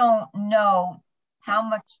 we don't know how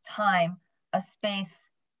much time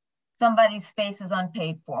somebody's space is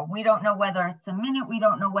unpaid for. We don't know whether it's a minute. We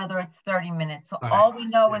don't know whether it's 30 minutes. So all we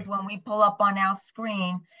know is when we pull up on our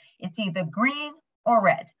screen, it's either green or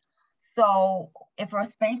red. So if our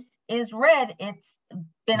space is red, it's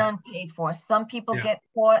been unpaid for. Some people get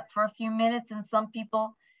caught for a few minutes and some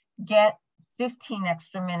people get 15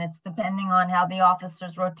 extra minutes, depending on how the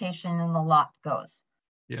officer's rotation in the lot goes.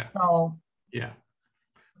 Yeah. So. Yeah.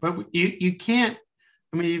 But you can't,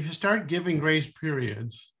 if you start giving grace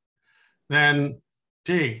periods, then,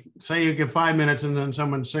 say you give 5 minutes and then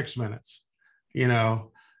someone 6 minutes,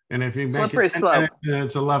 and if you make it 10 minutes, then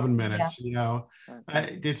it's 11 minutes,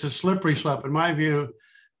 it's a slippery slope. In my view,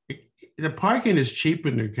 the parking is cheap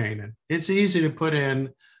in New Canaan. It's easy to put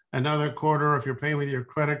in another quarter if you're paying with your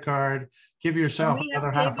credit card. Give yourself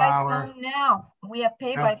another half hour. Now we have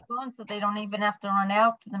pay by phone, so they don't even have to run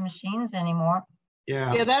out to the machines anymore.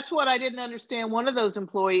 Yeah, that's what I didn't understand. One of those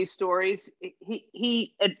employee stories,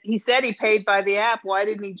 he said he paid by the app. Why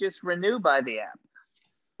didn't he just renew by the app?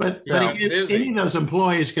 But any of those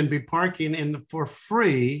employees can be parking for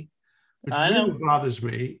free, which really bothers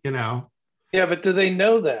me. Yeah, but do they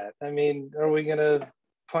know that? Are we going to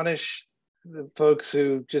punish the folks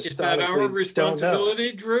who just is that our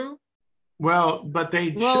responsibility, Drew? Well, but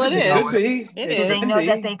they should. It is. Do they know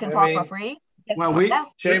that they can park for free? Well,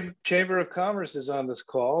 Chamber of Commerce is on this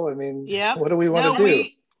call. Yeah. What do we want to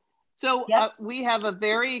do? We have a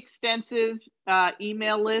very extensive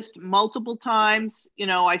email list multiple times.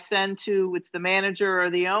 I send to, it's the manager or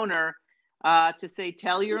the owner to say,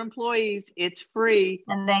 tell your employees it's free.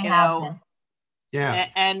 And they have them. Yeah.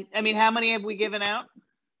 And how many have we given out?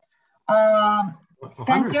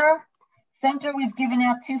 Center, we've given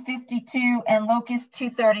out 252 and Locust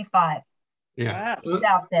 235. Yeah, it's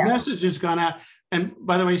out there. The message has gone out. And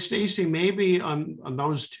by the way, Stacy, maybe on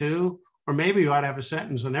those 2, or maybe you ought to have a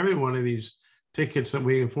sentence on every one of these tickets that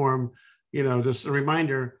we inform, just a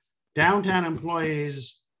reminder, downtown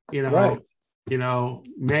employees, may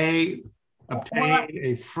obtain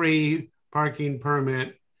a free parking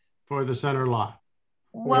permit for the center lot.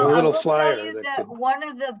 Well, a little flyer that one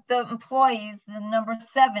of the employees, the number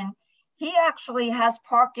 7, he actually has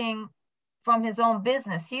parking from his own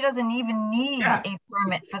business. He doesn't even need a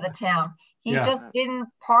permit for the town. He just didn't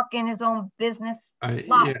park in his own business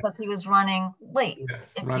lot because he was running late.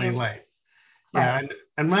 Running late. Yeah,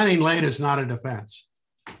 and running late is not a defense.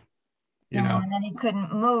 And then he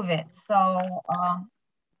couldn't move it. So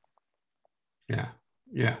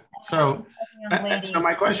So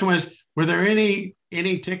my question was, were there any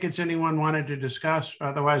tickets anyone wanted to discuss?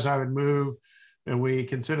 Otherwise, I would move and we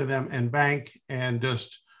consider them in bank and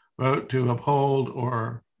just vote to uphold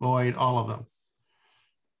or void all of them.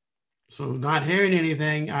 So not hearing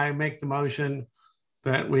anything, I make the motion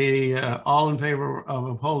that we all in favor of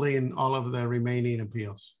upholding all of the remaining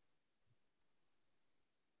appeals.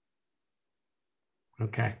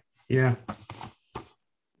 Okay, yeah.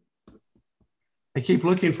 I keep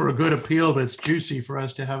looking for a good appeal that's juicy for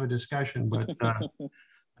us to have a discussion, but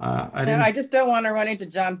I just don't want to run into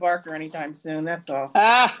John Barker anytime soon. That's all.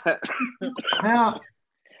 Well,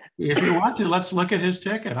 if you want to, let's look at his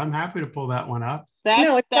ticket. I'm happy to pull that one up.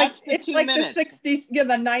 It's like the 60, the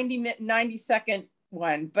 90-second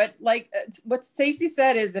one. But like what Stacy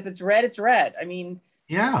said is, if it's red, it's red. I mean,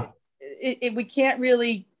 yeah, we can't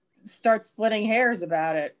really start splitting hairs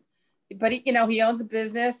about it. But he owns a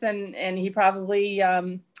business and he probably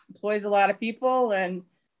employs a lot of people. And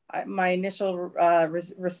my initial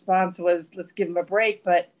response was, let's give him a break.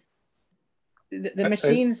 But the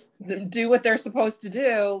machines do what they're supposed to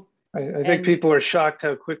do. I think people are shocked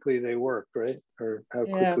how quickly they work, right? Or how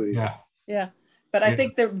quickly. Yeah. But I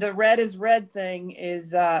think the red is red thing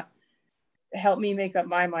is helped me make up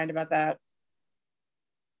my mind about that.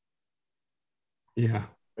 Yeah.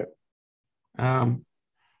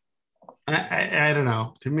 I don't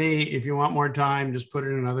know. To me, if you want more time, just put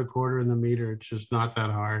in another quarter in the meter. It's just not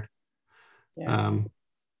that hard. Yeah.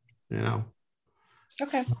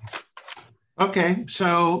 Okay. Okay,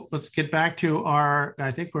 so let's get back to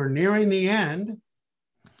I think we're nearing the end.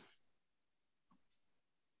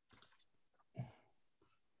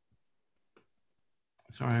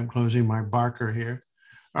 Sorry, I'm closing my Barker here.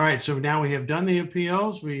 All right, so now we have done the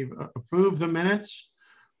appeals. We've approved the minutes.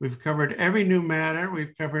 We've covered every new matter.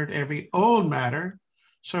 We've covered every old matter.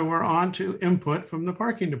 So we're on to input from the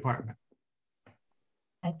parking department.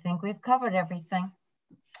 I think we've covered everything.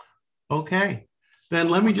 Okay, then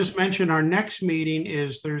let me just mention our next meeting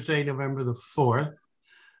is Thursday, November the 4th.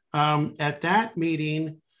 At that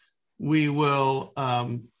meeting, we will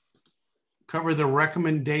cover the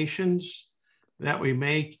recommendations that we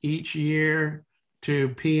make each year to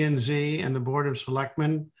P&Z and the Board of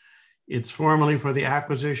Selectmen. It's formally for the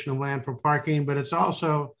acquisition of land for parking, but it's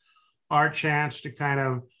also our chance to kind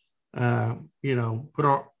of, put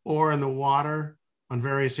our oar in the water on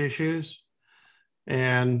various issues.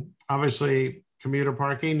 And obviously, commuter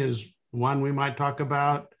parking is one we might talk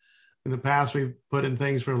about. In the past, we've put in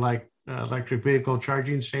things for like electric vehicle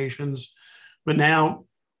charging stations, but now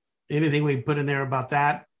anything we put in there about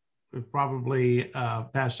that is probably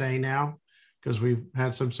passé now because we've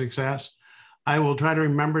had some success. I will try to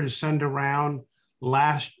remember to send around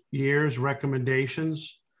last year's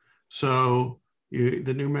recommendations so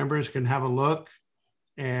the new members can have a look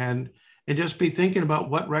and just be thinking about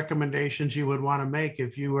what recommendations you would want to make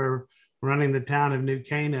if you were running the town of New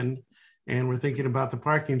Canaan and we're thinking about the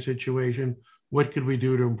parking situation. What could we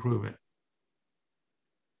do to improve it?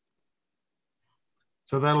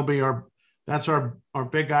 So that'll be that's our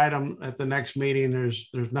big item at the next meeting. There's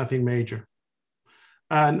nothing major.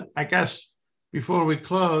 And I guess before we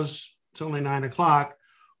close, it's only 9 o'clock.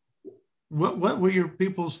 What were your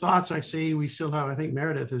people's thoughts? I see we still have, I think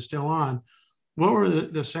Meredith is still on. What were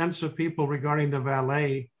the sense of people regarding the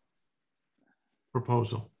valet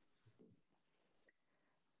proposal?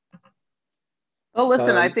 Well,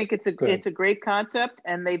 listen, I think it's a great concept,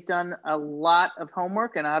 and they've done a lot of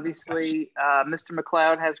homework, and obviously Mr.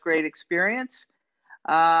 McLeod has great experience.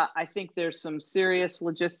 I think there's some serious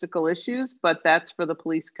logistical issues, but that's for the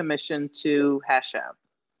police commission to hash out.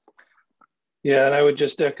 Yeah, and I would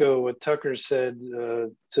just echo what Tucker said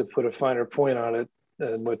to put a finer point on it,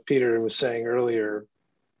 and what Peter was saying earlier.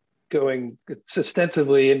 Going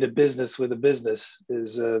ostensibly into business with a business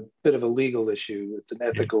is a bit of a legal issue. It's an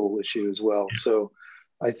ethical issue as well. So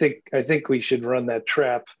I think we should run that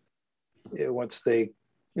trap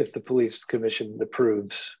if the police commission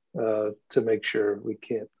approves to make sure we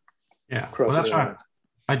can't cross that's right.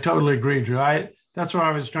 I totally agree, Drew. That's why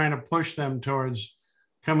I was trying to push them towards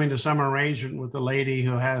coming to some arrangement with the lady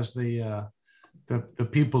who has the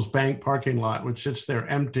People's Bank parking lot, which sits there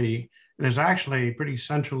empty and is actually pretty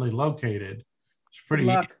centrally located. It's pretty.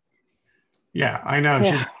 Yeah, I know.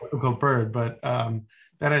 Yeah. She's a difficult bird, but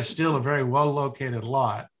that is still a very well located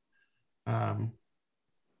lot. And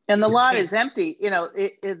the lot is empty.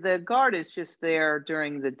 The guard is just there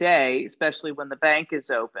during the day, especially when the bank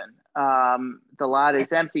is open. The lot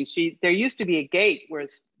is empty. There used to be a gate where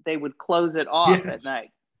they would close it off at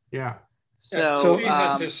night. Yeah. So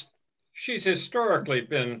she's historically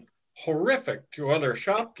been horrific to other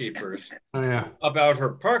shopkeepers about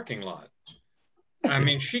her parking lot. I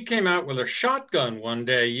mean, she came out with a shotgun one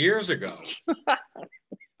day years ago.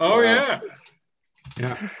 Oh, yeah.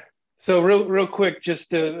 So real quick, just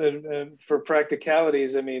for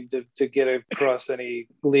practicalities, I mean, to get across any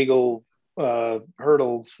legal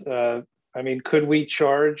hurdles, I mean, could we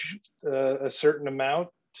charge a certain amount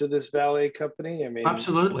to this valet company? I mean,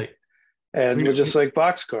 absolutely. And we're just like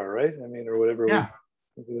Boxcar, right? I mean, or whatever we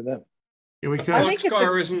do with them. Yeah, we could.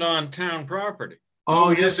 Boxcar isn't on town property. Oh,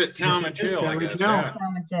 yes. At Talmadge Hill, I guess.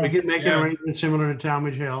 We can make an arrangement similar to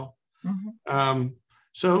Talmadge Hill.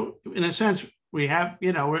 So in a sense, we have,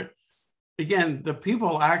 you know, again, the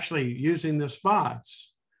people actually using the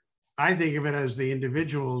spots, I think of it as the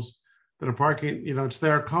individuals that are parking, you know, it's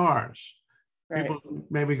their cars. Right. People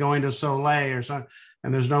maybe going to Soleil or something,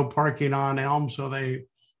 and there's no parking on Elm, so they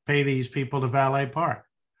pay these people to valet park.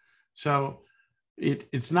 So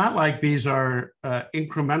it's not like these are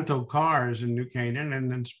incremental cars in New Canaan,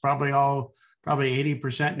 and it's probably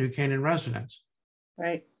 80% New Canaan residents.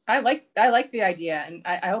 Right. I like the idea, and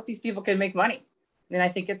I hope these people can make money. And I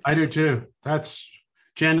think I do too. That's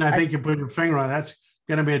Jen. I think you put your finger on it. That's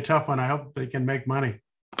going to be a tough one. I hope they can make money.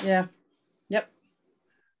 Yeah. Yep.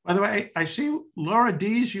 By the way, I see Laura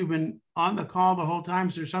Dees, you've been on the call the whole time.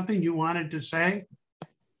 Is there something you wanted to say?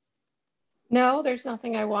 No, there's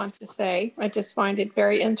nothing I want to say. I just find it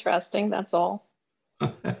very interesting. That's all.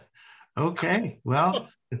 Okay. Well,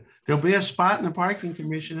 there'll be a spot in the parking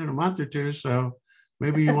commission in a month or two. So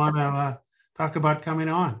maybe you want to talk about coming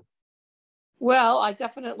on. Well, I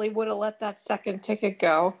definitely would have let that second ticket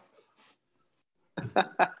go.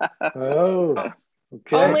 Oh,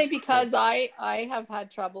 okay. Only because I have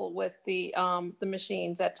had trouble with the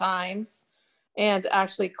machines at times, and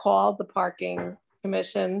actually called the parking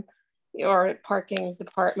commission or parking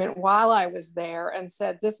department while I was there and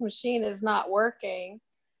said, this machine is not working.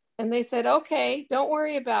 And they said, okay, don't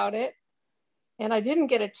worry about it. And I didn't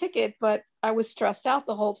get a ticket, but I was stressed out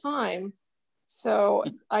the whole time. So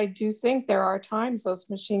I do think there are times those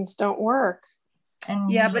machines don't work.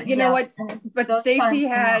 Yeah, but you know what? But Stacy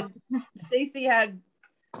had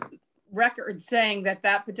records saying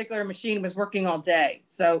that particular machine was working all day.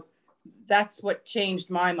 So that's what changed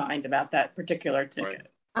my mind about that particular ticket. Right.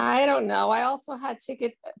 I don't know. I also had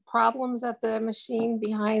ticket problems at the machine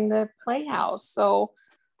behind the Playhouse. So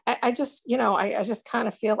I just, you know, I just kind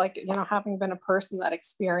of feel like, you know, having been a person that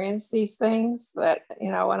experienced these things that,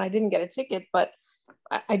 you know, and I didn't get a ticket, but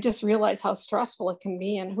I just realized how stressful it can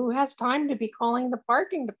be, and who has time to be calling the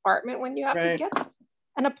parking department when you have to get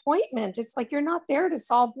an appointment. It's like, you're not there to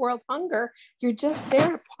solve world hunger. You're just there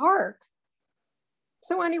to park.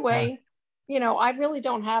 So anyway, you know, I really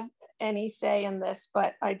don't have any say in this,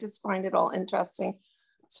 but I just find it all interesting.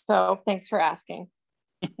 So thanks for asking.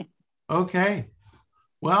 Okay.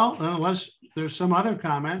 Well, unless there's some other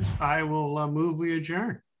comments, I will move we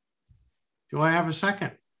adjourn. Do I have a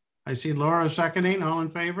second? I see Laura seconding. All in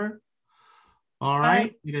favor? All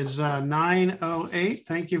right. It is 9:08.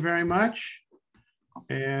 Thank you very much.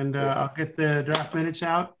 And I'll get the draft minutes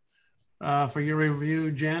out for your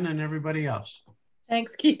review, Jen, and everybody else.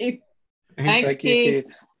 Thanks, Keith. Thanks, Keith.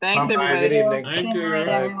 Thanks, everybody. Good evening. Thank you,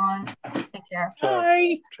 everyone. Take care. Ciao.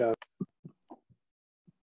 Bye. Ciao.